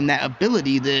gave him that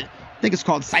ability that I think it's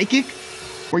called Psychic,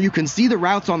 where you can see the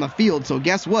routes on the field. So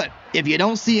guess what? If you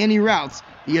don't see any routes,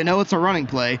 you know it's a running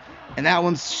play. And that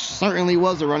one certainly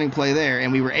was a running play there.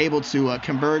 And we were able to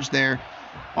converge there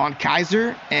on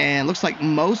Kaiser. And looks like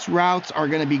most routes are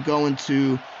going to be going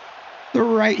to the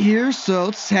right here. So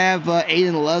let's have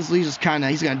Aiden Leslie just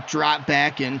he's going to drop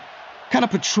back and kind of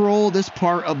patrol this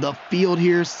part of the field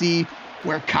here. See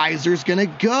where Kaiser's going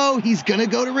to go. He's going to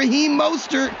go to Raheem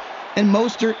Mostert. And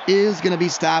Mostert is going to be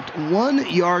stopped 1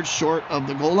 yard short of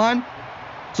the goal line.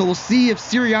 So we'll see if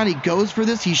Sirianni goes for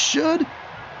this. He should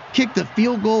kick the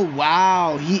field goal.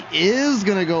 Wow, he is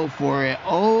going to go for it.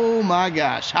 Oh my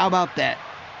gosh, how about that?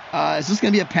 Is this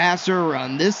going to be a pass or a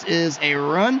run? This is a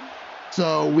run.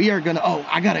 So we are going to,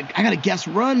 I gotta guess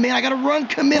run, man. I got to run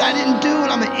commit. I didn't do it.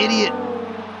 I'm an idiot.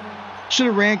 Should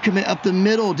have ran commit up the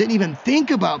middle. Didn't even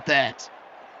think about that.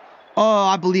 Oh,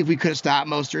 I believe we could have stopped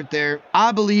Mostert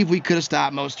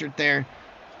there.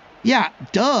 Yeah,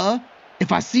 duh.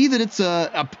 If I see that it's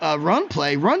a run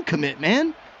play, run commit,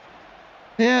 man.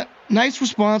 Yeah, nice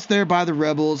response there by the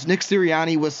Rebels. Nick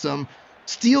Sirianni with some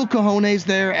steel cojones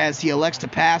there as he elects to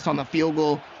pass on the field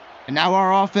goal. And now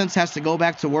our offense has to go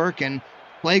back to work and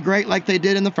play great like they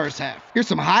did in the first half. Here's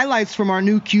some highlights from our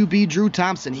new QB, Drew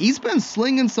Thompson. He's been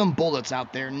slinging some bullets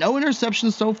out there. No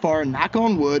interceptions so far, knock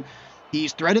on wood.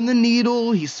 He's threading the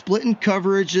needle. He's splitting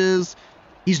coverages.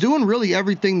 He's doing really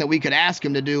everything that we could ask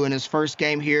him to do in his first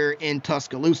game here in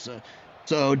Tuscaloosa.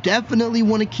 So definitely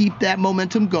want to keep that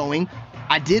momentum going.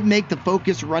 I did make the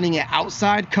focus running it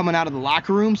outside coming out of the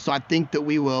locker room, so I think that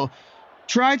we will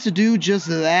try to do just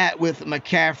that with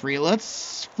McCaffrey.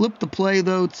 Let's flip the play,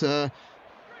 though, to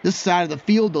this side of the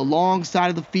field, the long side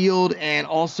of the field, and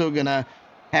also going to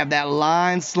have that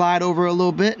line slide over a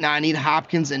little bit. Now I need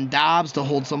Hopkins and Dobbs to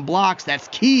hold some blocks. That's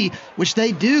key, which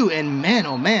they do. And man,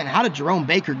 oh man, how did Jerome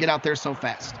Baker get out there so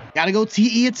fast? Got to go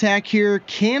TE attack here.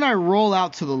 Can I roll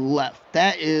out to the left?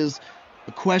 That is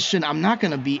the question. I'm not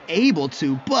going to be able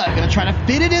to, but I'm going to try to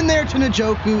fit it in there to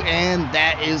Njoku, and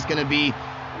that is going to be,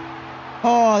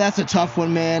 oh, that's a tough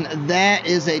one, man. That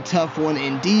is a tough one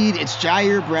indeed. It's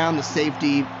Jair Brown, the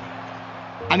safety.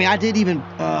 I mean, I did even...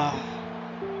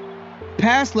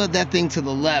 pass led that thing to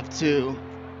the left too.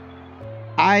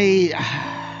 Wasn't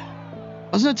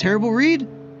a terrible read.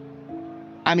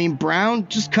 I mean, Brown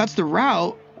just cuts the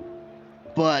route,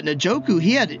 but Njoku,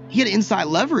 he had inside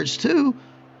leverage too,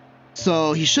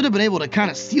 so he should have been able to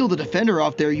kind of seal the defender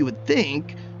off there, you would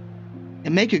think,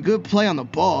 and make a good play on the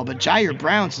ball. But Jair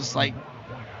Brown's just like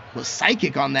was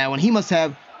psychic on that one. He must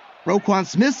have Roquan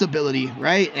Smith's ability,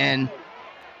 right? And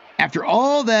after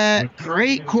all that,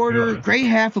 great quarter, great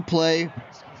half of play.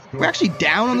 We're actually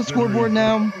down on the scoreboard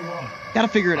now. Got to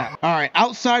figure it out. All right,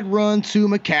 outside run to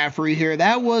McCaffrey here.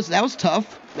 That was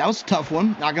tough. That was a tough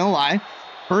one, not going to lie.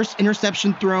 First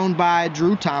interception thrown by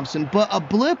Drew Thompson, but a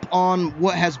blip on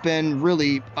what has been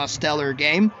really a stellar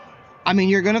game. I mean,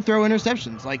 you're going to throw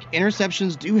interceptions. Like,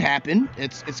 interceptions do happen.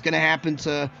 It's going to happen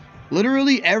to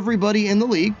literally everybody in the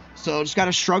league. So just got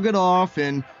to shrug it off.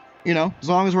 And, you know, as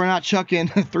long as we're not chucking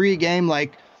 3 a game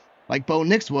like Bo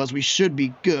Nix was, we should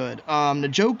be good.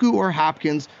 Njoku or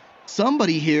Hopkins,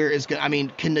 somebody here is going to, I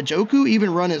mean, can Njoku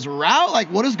even run his route? Like,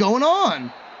 what is going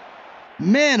on?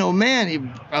 Man, oh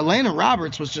man, Atlanta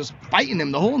Roberts was just fighting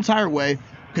him the whole entire way.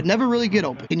 Could never really get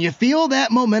open. Can you feel that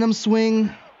momentum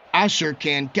swing? I sure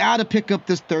can. Gotta pick up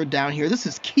this 3rd down here. This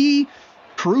is key,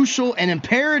 crucial, and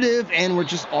imperative, and we're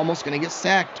just almost gonna get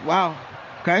sacked. Wow.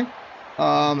 Okay.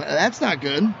 That's not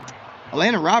good.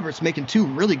 Atlanta Roberts making 2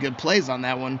 really good plays on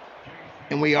that one.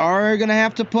 And we are gonna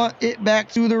have to punt it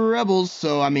back to the Rebels.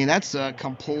 So, I mean, that's a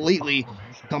completely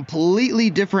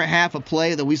different half of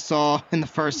play that we saw in the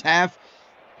first half.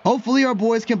 Hopefully our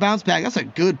boys can bounce back. That's a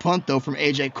good punt, though, from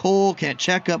A.J. Cole. Can it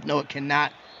check up? No, it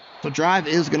cannot. So drive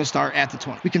is going to start at the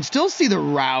 20. We can still see the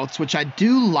routes, which I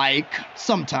do like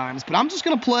sometimes, but I'm just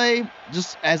going to play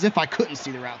just as if I couldn't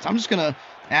see the routes. I'm just going to,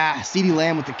 CeeDee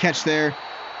Lamb with the catch there.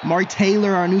 Amari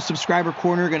Taylor, our new subscriber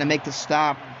corner, going to make the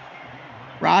stop.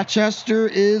 Rochester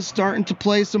is starting to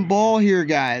play some ball here,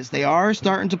 guys. They are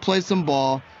starting to play some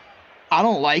ball. I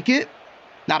don't like it.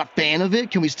 Not a fan of it.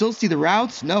 Can we still see the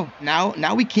routes? No.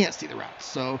 Now we can't see the routes.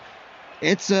 So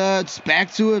it's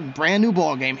back to a brand new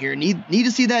ball game here. Need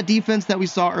to see that defense that we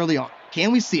saw early on.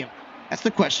 Can we see him? That's the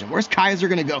question. Where's Kaiser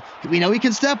going to go? We know he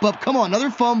can step up. Come on,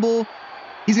 another fumble.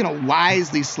 He's going to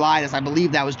wisely slide, as I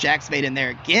believe that was Jack Spade in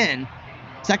there again.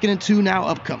 2nd and 2 now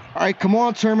upcoming. All right, come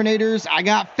on, Terminators. I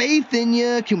got faith in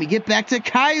you. Can we get back to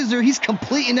Kaiser? He's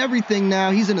completing everything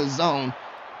now. He's in a zone.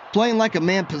 Playing like a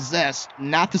man possessed.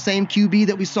 Not the same QB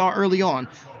that we saw early on.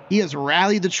 He has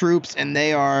rallied the troops, and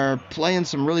they are playing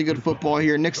some really good football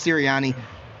here. Nick Sirianni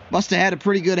must have had a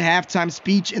pretty good halftime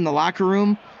speech in the locker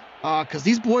room because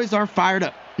these boys are fired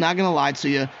up. Not going to lie to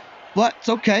you. But it's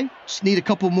okay. Just need a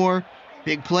couple more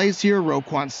big plays here.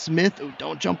 Roquan Smith. Oh,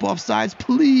 don't jump off sides.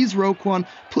 Please, Roquan.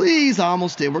 Please. I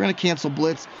almost did. We're going to cancel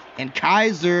blitz. And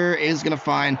Kaiser is going to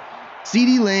find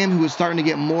CeeDee Lamb, who is starting to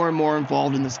get more and more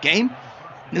involved in this game.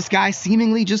 This guy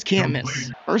seemingly just can't miss.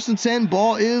 1st and 10,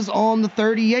 ball is on the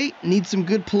 38. Need some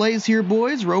good plays here,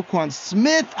 boys. Roquan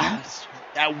Smith.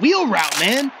 That wheel route,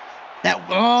 man.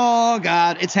 Oh,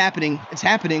 God. It's happening. It's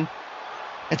happening.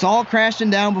 It's all crashing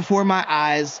down before my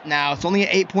eyes. Now, it's only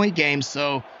an 8-point game,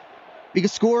 so we can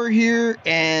score here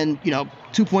and, you know,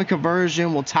 2-point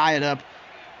conversion will tie it up.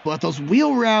 But those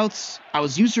wheel routes, I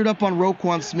was usered up on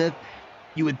Roquan Smith.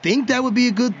 You would think that would be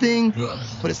a good thing,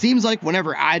 but it seems like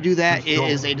whenever I do that, it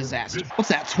is a disaster. What's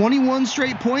that, 21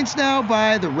 straight points now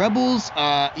by the Rebels?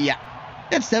 Yeah.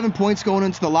 That's 7 points going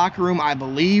into the locker room, I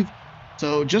believe.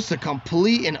 So just a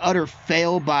complete and utter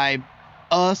fail by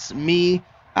us, me.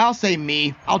 I'll say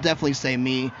me. I'll definitely say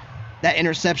me. That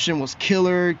interception was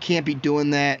killer. Can't be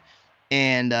doing that.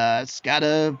 And it's got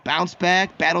to bounce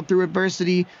back, battle through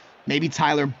adversity. Maybe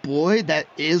Tyler Boyd, that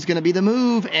is going to be the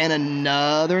move. And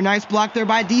another nice block there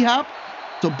by D-Hop.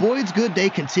 So Boyd's good day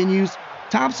continues.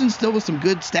 Thompson still with some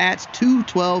good stats.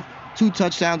 2-12, 2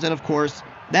 touchdowns, and of course,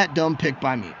 that dumb pick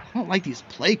by me. I don't like these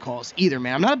play calls either,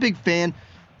 man. I'm not a big fan.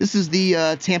 This is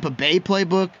the Tampa Bay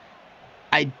playbook.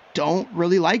 I don't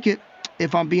really like it,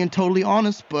 if I'm being totally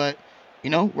honest. But, you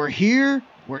know, we're here.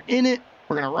 We're in it.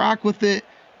 We're going to rock with it.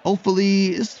 Hopefully,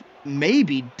 it's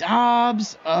maybe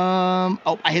Dobbs.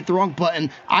 Oh, I hit the wrong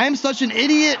button. I am such an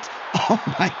idiot. Oh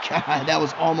my God, that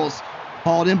was almost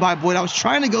hauled in by Boyd. I was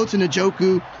trying to go to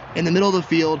Njoku in the middle of the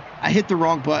field. I hit the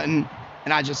wrong button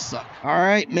and I just suck. All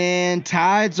right, man,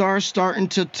 tides are starting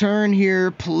to turn here.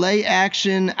 Play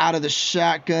action out of the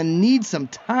shotgun. Need some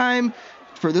time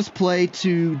for this play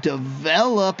to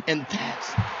develop, and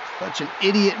that's such an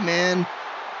idiot, man.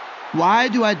 Why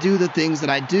do I do the things that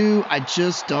I do? I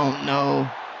just don't know.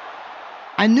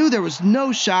 I knew there was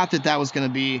no shot that was going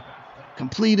to be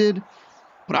completed,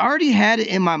 but I already had it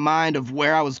in my mind of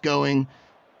where I was going.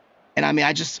 And I mean,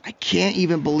 I can't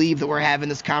even believe that we're having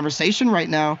this conversation right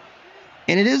now.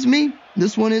 And it is me.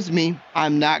 This one is me.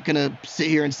 I'm not going to sit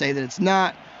here and say that it's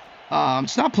not.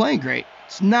 It's not playing great.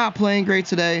 It's not playing great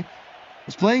today.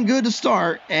 It's playing good to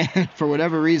start, and for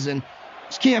whatever reason,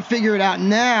 just can't figure it out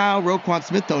now. Roquan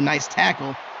Smith, though, nice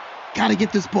tackle. Got to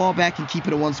get this ball back and keep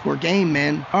it a one-score game,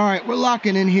 man. All right, we're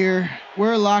locking in here.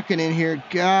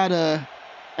 Gotta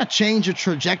change the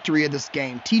trajectory of this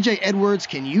game. TJ Edwards,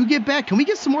 can you get back? Can we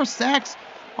get some more sacks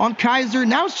on Kaiser?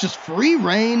 Now it's just free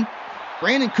reign.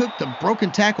 Brandon Cook, the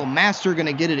broken tackle master, going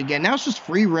to get it again. Now it's just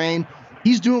free reign.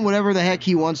 He's doing whatever the heck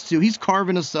he wants to. He's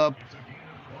carving us up.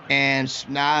 And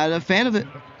not a fan of it.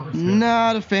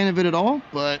 Not a fan of it at all,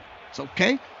 but it's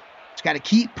okay. Just got to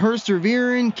keep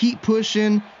persevering, keep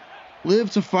pushing,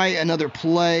 live to fight another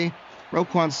play.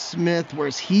 Roquan Smith,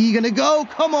 where's he going to go?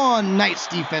 Come on, nice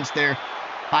defense there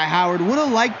by Howard. Would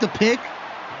have liked the pick,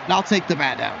 but I'll take the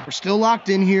bat down. We're still locked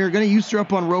in here. Going to use her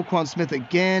up on Roquan Smith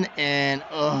again, and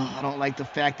I don't like the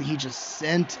fact that he just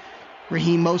sent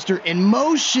Raheem Mostert in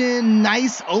motion.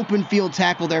 Nice open field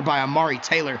tackle there by Amari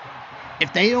Taylor.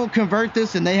 If they don't convert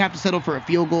this and they have to settle for a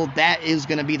field goal, that is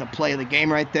going to be the play of the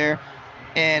game right there.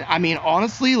 And, I mean,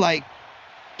 honestly, like,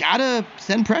 gotta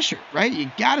send pressure, right? You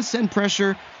gotta send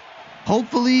pressure.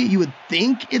 Hopefully, you would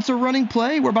think it's a running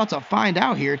play. We're about to find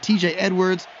out here. TJ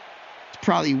Edwards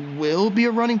probably will be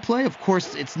a running play. Of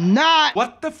course, it's not.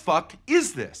 What the fuck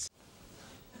is this?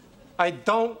 I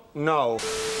don't know.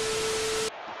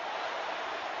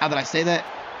 How did I say that?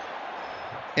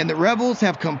 And the Rebels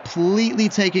have completely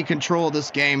taken control of this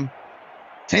game.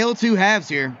 Tale of two halves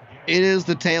here. It is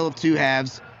the tale of two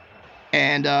halves.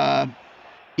 And,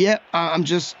 yeah, I'm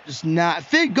just not...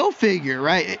 Go figure,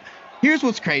 right? Here's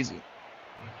what's crazy.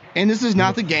 And this is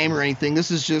not the game or anything.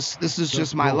 This is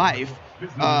just my life.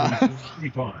 The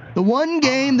one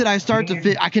game that I start to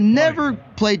fit... I can never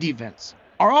play defense.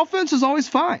 Our offense is always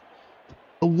fine.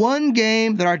 The one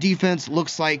game that our defense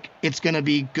looks like it's going to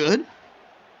be good,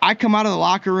 I come out of the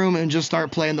locker room and just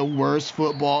start playing the worst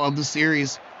football of the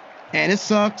series. And it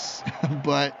sucks,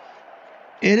 but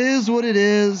it is what it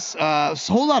is. A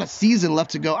whole lot of season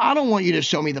left to go. I don't want you to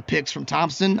show me the picks from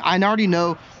Thompson. I already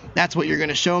know that's what you're going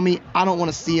to show me. I don't want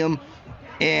to see them.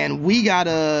 And we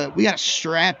gotta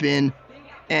strap in.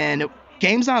 And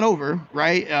game's not over,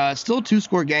 right? Still a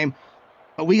 2-score game.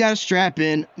 But we got to strap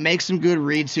in, make some good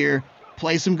reads here,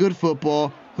 play some good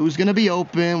football. Who's going to be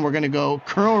open? We're going to go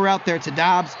curl route there to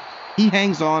Dobbs. He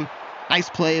hangs on. Nice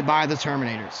play by the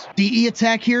Terminators. DE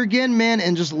attack here again, man,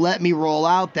 and just let me roll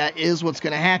out. That is what's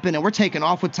going to happen, and we're taking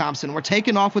off with Thompson.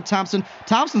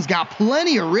 Thompson's got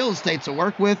plenty of real estate to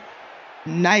work with.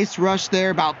 Nice rush there,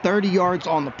 about 30 yards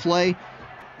on the play.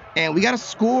 And we got to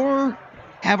score,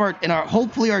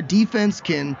 hopefully our defense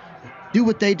can do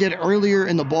what they did earlier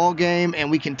in the ball game,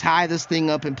 and we can tie this thing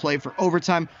up and play for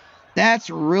overtime. That's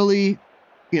really,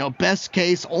 best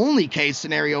case, only case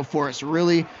scenario for us,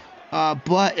 really.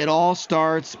 But it all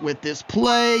starts with this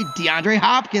play. DeAndre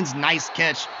Hopkins, nice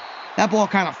catch. That ball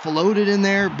kind of floated in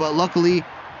there, but luckily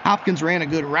Hopkins ran a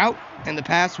good route and the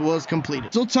pass was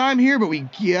completed. Still time here, but we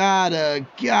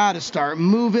gotta start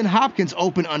moving. Hopkins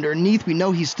open underneath. We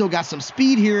know he's still got some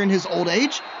speed here in his old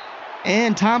age.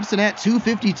 And Thompson at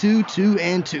 252, 2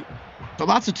 and 2. So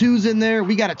lots of 2s in there.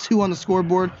 We got a 2 on the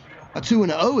scoreboard. A 2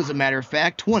 and a 0, as a matter of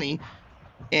fact, 20.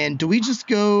 And do we just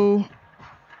go...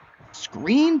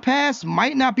 Screen pass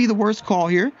might not be the worst call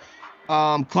here.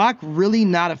 Clock really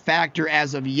not a factor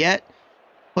as of yet,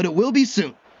 but it will be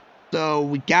soon. So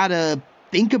we gotta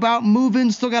think about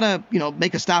moving. Still gotta,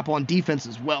 make a stop on defense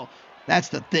as well. That's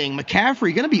the thing.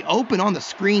 McCaffrey gonna be open on the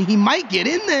screen. He might get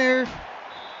in there.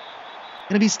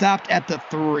 Gonna be stopped at the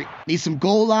 3. Need some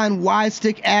goal line wide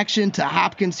stick action to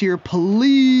Hopkins here.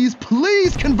 Please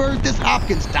convert this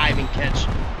Hopkins diving catch.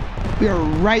 We are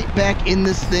right back in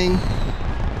this thing.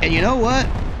 And you know what?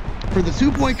 For the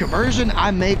 2-point conversion,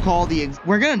 I may call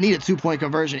we're going to need a 2-point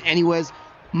conversion anyways.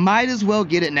 Might as well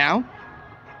get it now.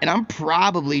 And I'm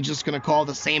probably just going to call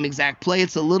the same exact play.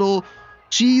 It's a little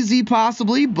cheesy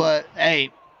possibly, but hey,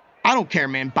 I don't care,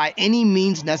 man. By any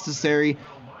means necessary,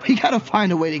 we got to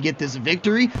find a way to get this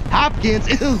victory. Hopkins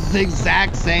is the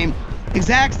exact same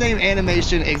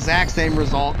animation, exact same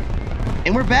result.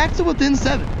 And we're back to within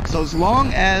 7. So as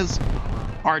long as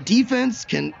our defense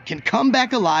can come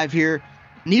back alive here,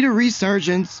 need a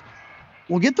resurgence,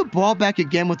 we'll get the ball back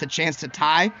again with a chance to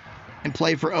tie and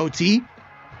play for OT.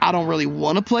 I don't really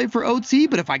want to play for OT,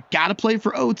 but if I got to play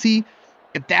for OT,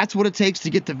 if that's what it takes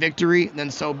to get the victory, then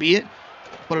so be it.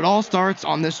 But it all starts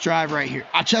on this drive right here.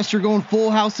 Chester going full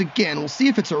house again. We'll see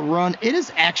if it's a run. It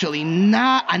is actually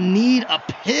not. I need a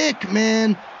pick,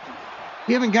 man.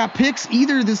 We haven't got picks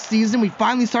either this season. We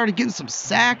finally started getting some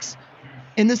sacks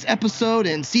in this episode,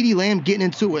 and CeeDee Lamb getting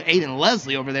into it with Aiden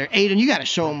Leslie over there. Aiden, you got to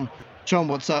show him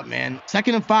what's up, man.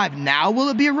 2nd and 5. Now will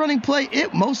it be a running play?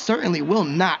 It most certainly will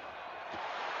not.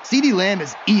 CeeDee Lamb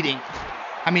is eating.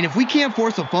 I mean, if we can't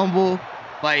force a fumble,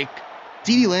 like,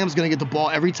 CeeDee Lamb's going to get the ball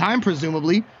every time,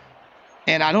 presumably.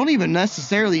 And I don't even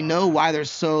necessarily know why they're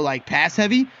so, pass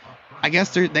heavy. I guess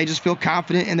they just feel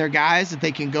confident in their guys that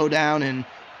they can go down and,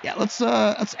 yeah, let's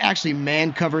actually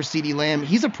man cover CeeDee Lamb.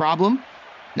 He's a problem.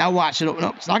 Now watch it. No,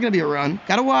 it's not going to be a run.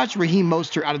 Got to watch Raheem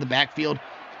Mostert out of the backfield.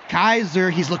 Kaiser,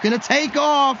 he's looking to take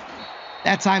off.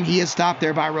 That time he is stopped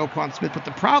there by Roquan Smith. But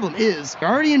the problem is, they're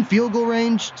already in field goal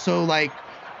range. So,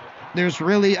 there's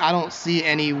really, I don't see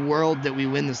any world that we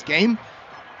win this game.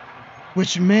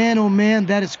 Which, man, oh man,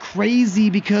 that is crazy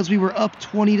because we were up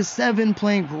 20-7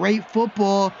 playing great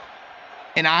football.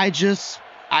 And I just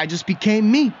became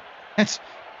me. That's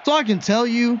all I can tell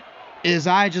you is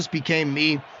I just became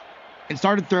me and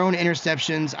started throwing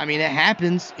interceptions. I mean, it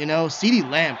happens, you know. CeeDee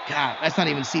Lamb, God, that's not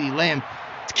even CeeDee Lamb.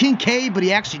 It's Kincaid, but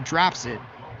he actually drops it.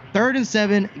 3rd and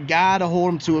 7, gotta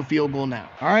hold him to a field goal now.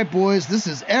 All right, boys, this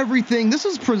is everything. This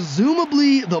is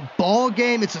presumably the ball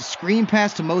game. It's a screen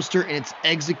pass to Mostert, and it's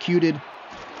executed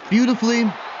beautifully.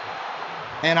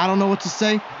 And I don't know what to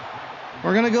say.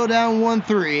 We're gonna go down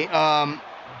 1-3.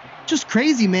 Just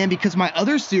crazy, man, because my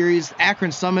other series,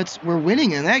 Akron Summits, we're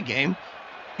winning in that game.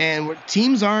 And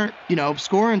teams aren't, you know,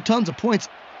 scoring tons of points.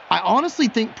 I honestly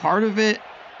think part of it,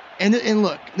 and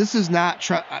look, this is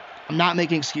not, I'm not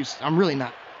making excuses. I'm really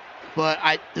not.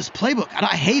 But this playbook,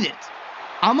 I hate it.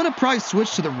 I'm going to probably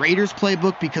switch to the Raiders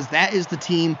playbook because that is the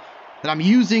team that I'm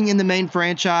using in the main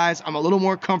franchise. I'm a little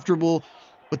more comfortable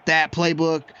with that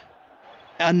playbook.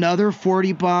 Another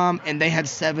 40 bomb, and they had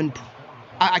 7.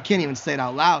 I can't even say it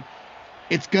out loud.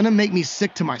 It's going to make me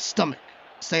sick to my stomach.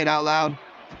 Say it out loud.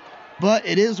 But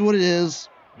it is what it is.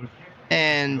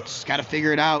 And just got to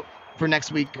figure it out for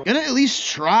next week. Gonna at least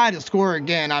try to score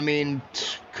again. I mean,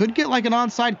 could get like an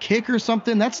onside kick or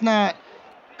something. That's not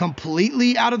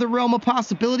completely out of the realm of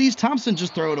possibilities. Thompson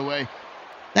just throw it away.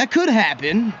 That could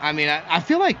happen. I mean, I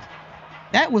feel like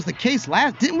that was the case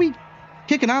last. Didn't we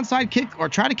kick an onside kick or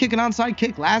try to kick an onside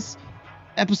kick last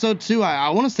episode too? I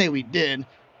want to say we did.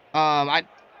 I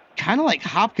kind of like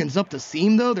Hopkins up the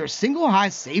seam though. They're single high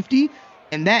safety,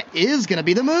 and that is going to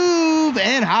be the move.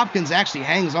 And Hopkins actually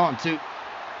hangs on too.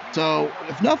 So,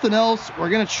 if nothing else, we're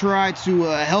going to try to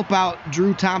help out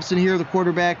Drew Thompson here, the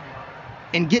quarterback,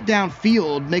 and get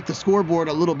downfield, make the scoreboard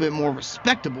a little bit more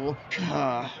respectable.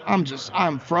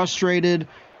 I'm frustrated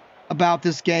about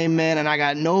this game, man, and I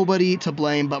got nobody to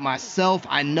blame but myself.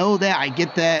 I know that. I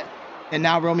get that. And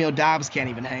now Romeo Doubs can't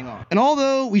even hang on. And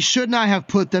although we should not have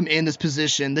put them in this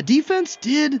position, the defense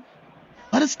did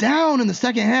let us down in the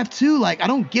second half, too. Like, I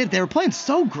don't get it. They were playing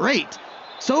so great.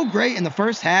 So great in the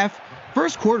first half.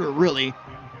 First quarter, really.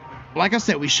 Like I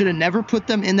said, we should have never put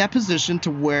them in that position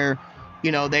to where,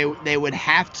 you know, they would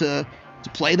have to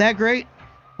play that great.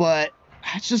 But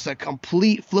it's just a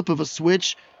complete flip of a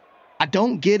switch. I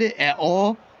don't get it at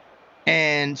all.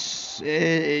 And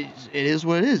it is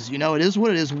what it is. You know, it is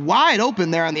what it is. Wide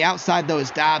open there on the outside, though,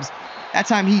 is Doubs. That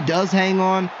time he does hang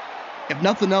on. If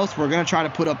nothing else, we're going to try to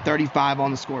put up 35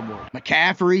 on the scoreboard.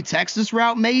 McCaffrey, Texas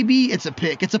route, maybe. It's a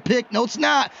pick. It's a pick. No, it's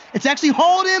not. It's actually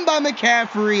hauled in by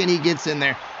McCaffrey, and he gets in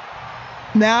there.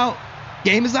 Now,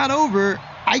 game is not over.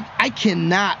 I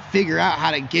cannot figure out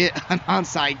how to get an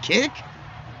onside kick,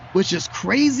 which is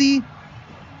crazy.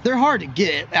 They're hard to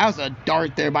get. That was a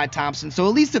dart there by Thompson. So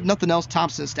at least if nothing else,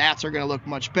 Thompson's stats are going to look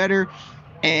much better.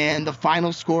 And the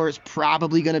final score is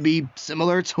probably going to be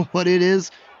similar to what it is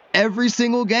every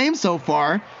single game so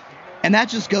far. And that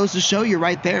just goes to show you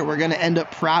right there. We're going to end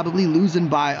up probably losing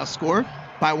by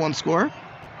one score.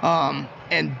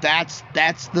 And that's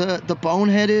the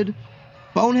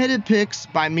boneheaded picks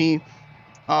by me.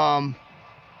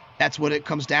 That's what it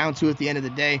comes down to at the end of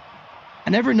the day. I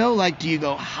never know, like, do you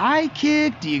go high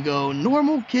kick? Do you go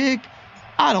normal kick?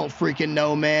 I don't freaking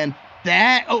know, man.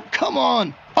 Oh, come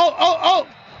on. Oh.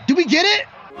 Did we get it?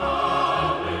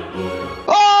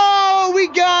 Oh, we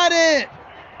got it.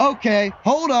 Okay,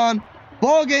 hold on.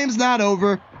 Ball game's not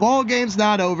over. Ball game's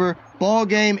not over. Ball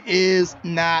game is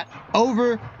not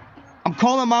over. I'm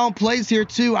calling my own plays here,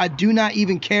 too. I do not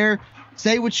even care.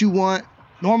 Say what you want.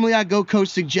 Normally, I go coach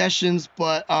suggestions,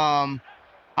 but I'm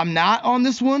not on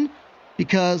this one.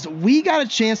 Because we got a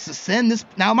chance to send this.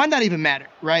 Now, it might not even matter,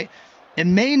 right? It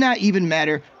may not even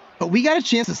matter. But we got a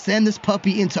chance to send this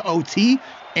puppy into OT.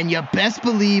 And you best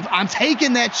believe I'm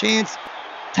taking that chance.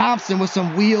 Thompson with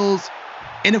some wheels.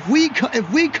 And if we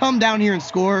come down here and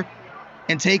score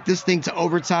and take this thing to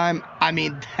overtime, I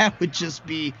mean, that would just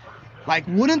be, like,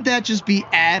 wouldn't that just be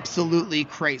absolutely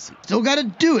crazy? Still got to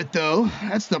do it, though.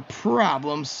 That's the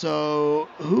problem. So,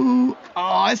 oh,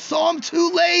 I saw him too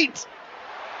late.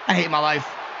 I hate my life.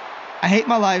 I hate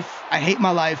my life. I hate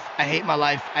my life. I hate my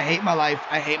life. I hate my life.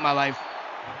 I hate my life.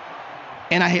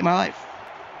 And I hate my life.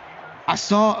 I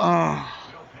saw, oh,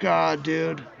 God,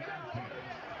 dude.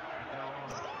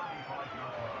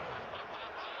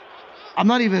 I'm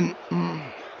not even,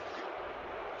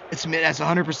 it's me. That's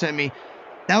 100% me.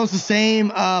 That was the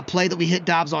same play that we hit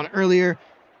Doubs on earlier.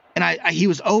 And he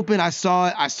was open. I saw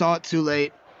it. I saw it too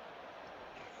late.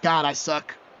 God, I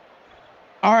suck.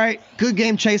 All right, good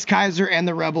game, Chase Kaiser and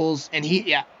the Rebels, and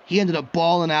he ended up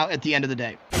balling out at the end of the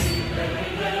day.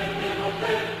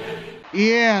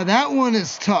 Yeah, that one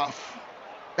is tough.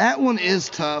 That one is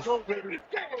tough.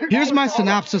 Here's my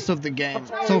synopsis of the game.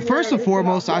 So first and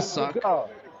foremost, I suck.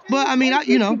 But I mean,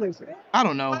 I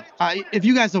don't know. If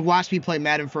you guys have watched me play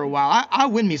Madden for a while, I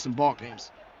win me some ball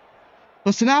games.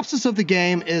 The synopsis of the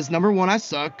game is, number one, I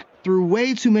suck, threw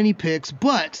way too many picks,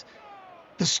 but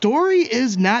the story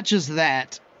is not just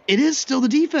that. It is still the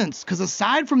defense, because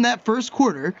aside from that first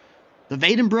quarter, the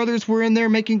Vaden brothers were in there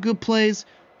making good plays,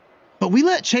 but we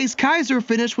let Chase Kaiser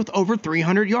finish with over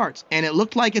 300 yards, and it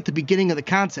looked like at the beginning of the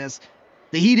contest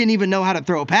that he didn't even know how to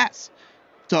throw a pass.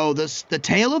 So the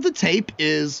tale of the tape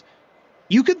is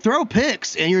you could throw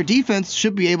picks, and your defense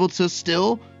should be able to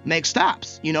still make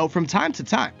stops, from time to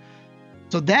time.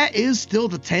 So that is still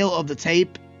the tale of the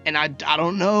tape, and I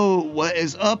don't know what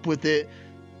is up with it.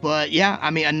 But yeah,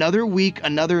 I mean, another week,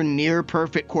 another near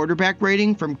perfect quarterback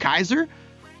rating from Kaiser.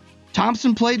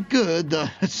 Thompson played good.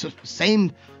 The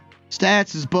same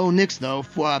stats as Bo Nix, though.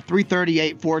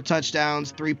 338, 4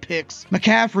 touchdowns, 3 picks.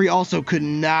 McCaffrey also could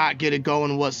not get it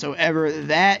going whatsoever.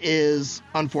 That is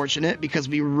unfortunate because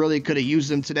we really could have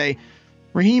used him today.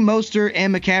 Raheem Mostert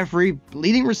and McCaffrey,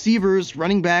 leading receivers,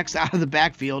 running backs out of the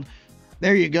backfield.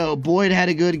 There you go. Boyd had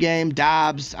a good game.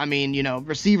 Dobbs, I mean,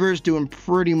 receivers doing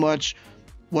pretty much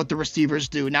what the receivers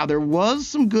do. Now, there was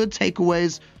some good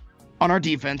takeaways on our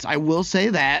defense. I will say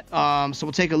that. So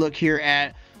we'll take a look here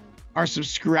at our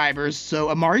subscribers. So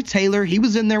Amari Taylor, he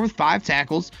was in there with 5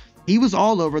 tackles. He was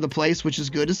all over the place, which is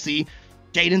good to see.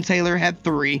 Jaden Taylor had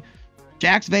 3.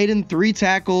 Jax Vaden, 3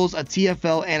 tackles, a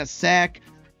TFL, and a sack.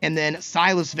 And then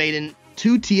Silas Vaden,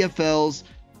 2 TFLs.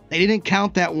 They didn't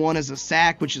count that one as a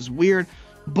sack, which is weird,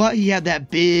 but he had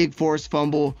that big forced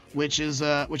fumble, which is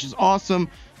awesome.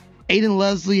 Aiden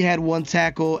Leslie had 1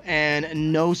 tackle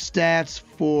and no stats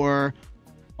for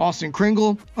Austin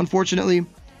Kringle, unfortunately.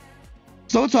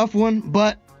 So a tough one,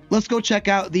 but let's go check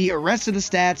out the rest of the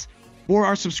stats for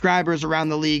our subscribers around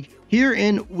the league here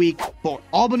in week 4.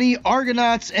 Albany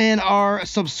Argonauts and our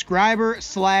subscriber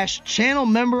 / channel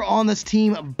member on this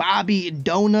team, Bobby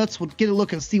Donuts. We'll get a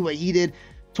look and see what he did.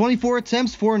 24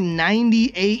 attempts for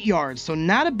 98 yards. So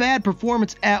not a bad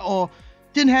performance at all.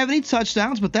 Didn't have any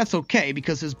touchdowns, but that's okay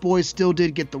because his boys still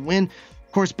did get the win.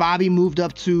 Of course, Bobby moved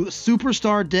up to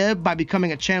Superstar Dev by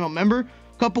becoming a channel member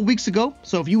a couple weeks ago.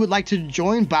 So if you would like to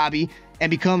join Bobby and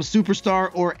become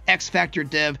Superstar or X Factor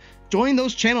Dev, join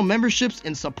those channel memberships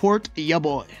and support ya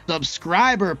boy.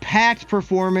 Subscriber packed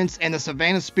performance, and the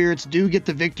Savannah Spirits do get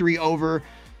the victory over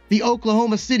the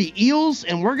Oklahoma City Eels,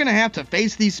 and we're going to have to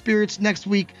face these Spirits next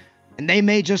week, and they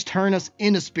may just turn us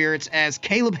into Spirits as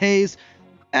Caleb Hayes,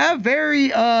 a very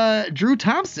Drew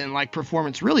Thompson-like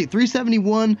performance, really.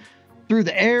 371 through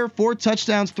the air, 4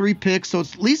 touchdowns, 3 picks, so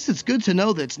at least it's good to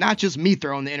know that it's not just me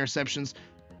throwing the interceptions.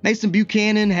 Mason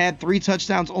Buchanan had 3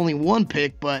 touchdowns, only 1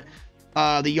 pick, but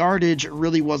the yardage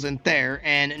really wasn't there.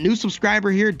 And new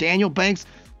subscriber here, Daniel Banks,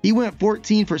 he went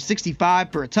 14 for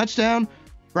 65 for a touchdown.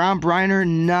 Brown Briner,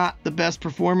 not the best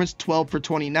performance, 12 for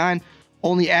 29,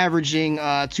 only averaging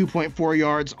 2.4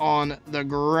 yards on the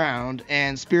ground.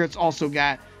 And Spirits also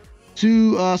got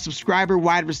 2 subscriber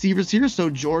wide receivers here. So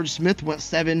George Smith went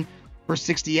 7 for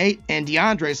 68, and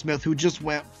DeAndre Smith, who just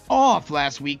went off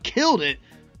last week, killed it.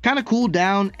 Kind of cooled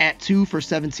down at 2 for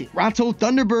 17. Ronto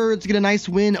Thunderbirds get a nice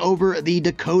win over the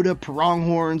Dakota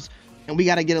Pronghorns. And we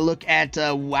got to get a look at,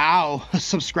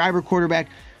 subscriber quarterback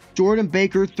Jordan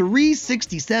Baker,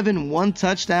 367, 1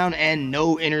 touchdown, and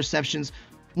no interceptions.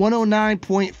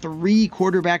 109.3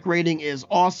 quarterback rating is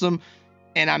awesome.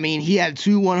 And I mean, he had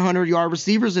 2 100-yard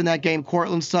receivers in that game,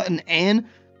 Cortland Sutton and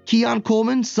Keon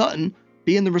Coleman. Sutton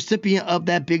being the recipient of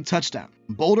that big touchdown.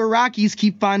 Boulder Rockies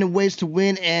keep finding ways to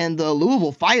win, and the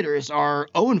Louisville Fighters are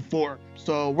 0-4.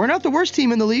 So we're not the worst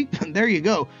team in the league. There you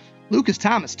go. Lucas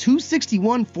Thomas,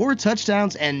 261, 4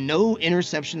 touchdowns, and no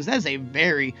interceptions. That is a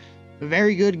very,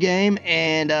 very good game.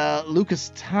 And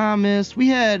Lucas Thomas, we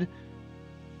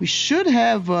should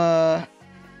have,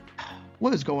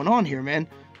 what is going on here, man?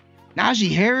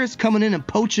 Najee Harris coming in and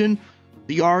poaching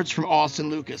the yards from Austin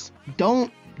Lucas.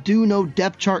 Don't do no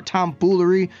depth chart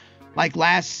tomfoolery like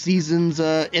last season's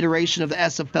iteration of the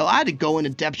SFL. I had to go into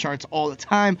depth charts all the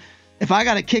time. If I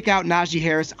got to kick out Najee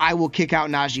Harris, I will kick out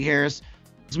Najee Harris,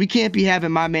 because we can't be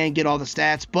having my man get all the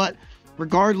stats. But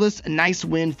regardless, a nice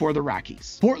win for the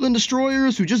Rockies. Portland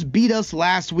Destroyers, who just beat us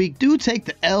last week, do take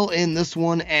the L in this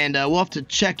one, and we'll have to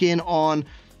check in on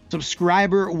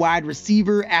subscriber wide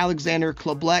receiver Alexander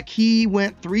Kleblek. He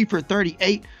went 3 for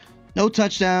 38, no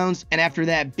touchdowns, and after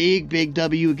that big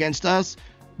W against us,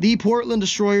 the Portland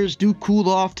Destroyers do cool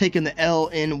off, taking the L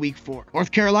in week 4.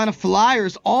 North Carolina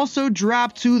Flyers also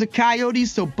dropped to the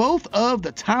Coyotes, so both of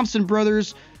the Thompson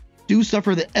brothers do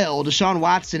suffer the L. Deshaun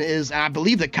Watson is, and I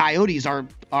believe the Coyotes are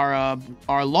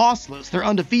lossless. They're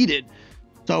undefeated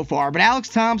so far. But Alex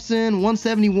Thompson,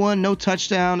 171, no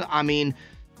touchdown. I mean,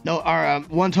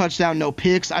 one touchdown, no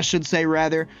picks, I should say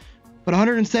rather. But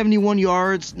 171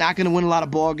 yards, not going to win a lot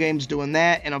of ball games doing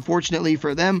that. And unfortunately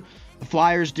for them, the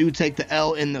Flyers do take the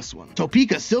L in this one.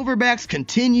 Topeka Silverbacks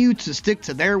continue to stick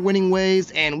to their winning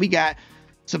ways, and we got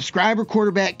subscriber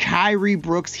quarterback Kyrie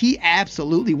Brooks. He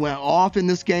absolutely went off in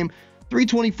this game.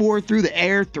 324 through the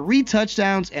air, 3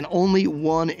 touchdowns, and only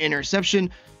 1 interception.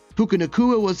 Puka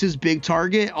Nacua was his big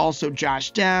target. Also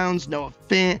Josh Downs, Noah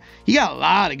Fant. He got a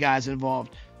lot of guys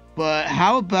involved. But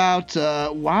how about,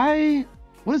 why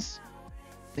is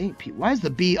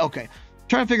the B? Okay.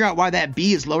 Trying to figure out why that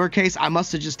B is lowercase. I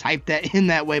must have just typed that in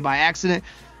that way by accident.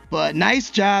 But nice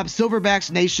job,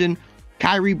 Silverbacks Nation.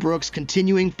 Kyrie Brooks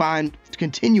continuing to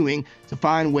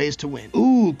find ways to win.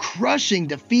 Ooh, crushing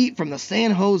defeat from the San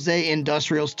Jose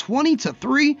Industrials,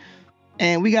 20-3.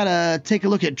 And we gotta take a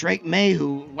look at Drake May,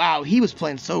 who, wow, he was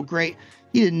playing so great.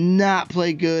 He did not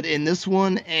play good in this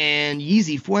one. And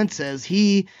Yeezy Fuentes,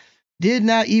 he did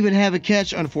not even have a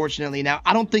catch, unfortunately. Now,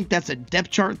 I don't think that's a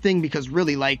depth chart thing, because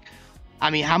really, like,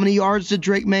 I mean, how many yards did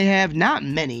Drake May have? Not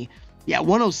many. Yeah,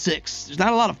 106. There's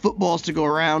not a lot of footballs to go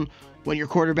around when your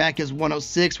quarterback is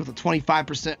 106 with a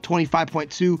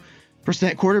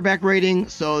 25.2% quarterback rating.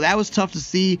 So that was tough to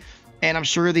see. And I'm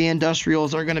sure the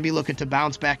Industrials are going to be looking to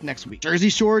bounce back next week. Jersey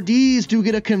Shore D's do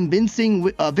get a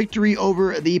convincing victory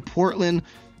over the Portland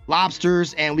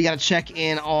Lobsters. And we got to check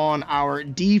in on our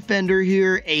defender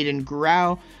here, Aiden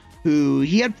Grau, who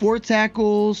he had 4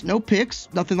 tackles, no picks,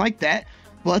 nothing like that.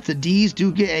 But the D's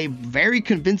do get a very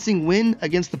convincing win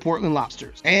against the Portland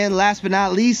Lobsters. And last but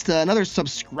not least, another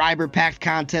subscriber-packed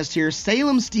contest here.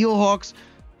 Salem Steelhawks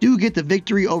do get the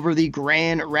victory over the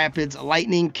Grand Rapids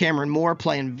Lightning. Cameron Moore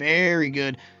playing very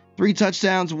good. 3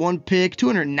 touchdowns, 1 pick,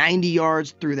 290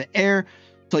 yards through the air.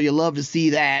 So you love to see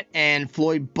that. And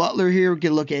Floyd Butler here, we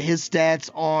get a look at his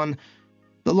stats on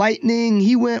the Lightning.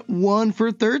 He went 1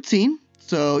 for 13.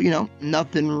 So, you know,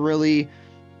 nothing really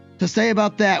to say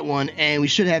about that one. And we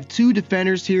should have 2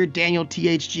 defenders here. Daniel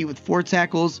THG with 4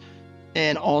 tackles,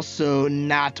 and also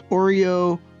not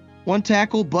Oreo 1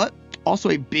 tackle, but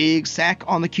also a big sack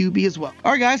on the QB as well.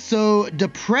 All right, guys, so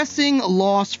depressing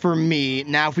loss for me.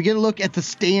 Now, if we get a look at the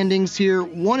standings here,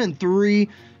 1-3.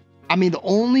 I mean, the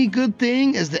only good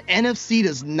thing is the NFC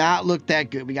does not look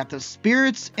that good. We got the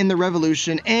Spirits and the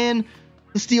Revolution and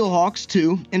the Steelhawks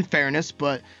too, in fairness,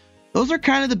 but those are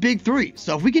kind of the big 3.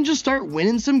 So if we can just start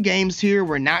winning some games here,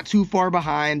 we're not too far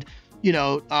behind. You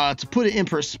know, to put it in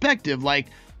perspective, like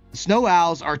the Snow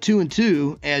Owls are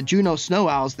 2-2, and Juneau Snow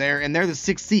Owls there, and they're the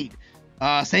 6th seed.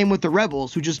 Same with the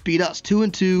Rebels, who just beat us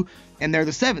 2-2, and they're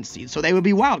the 7th seed. So they would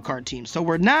be wild card teams. So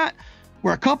we're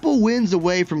a couple wins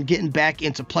away from getting back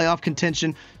into playoff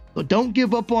contention. So don't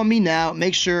give up on me now.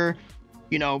 Make sure,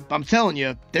 you know, I'm telling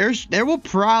you, there will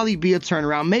probably be a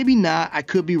turnaround. Maybe not. I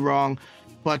could be wrong.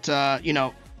 But, you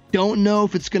know, don't know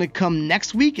if it's going to come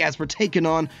next week, as we're taking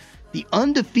on the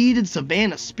undefeated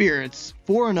Savannah Spirits,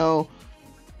 4-0.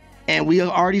 And we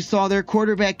already saw their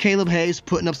quarterback, Caleb Hayes,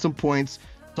 putting up some points.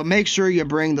 So make sure you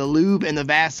bring the lube and the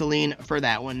Vaseline for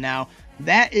that one. Now,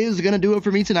 that is going to do it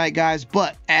for me tonight, guys.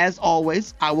 But as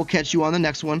always, I will catch you on the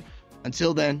next one.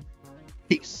 Until then,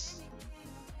 peace.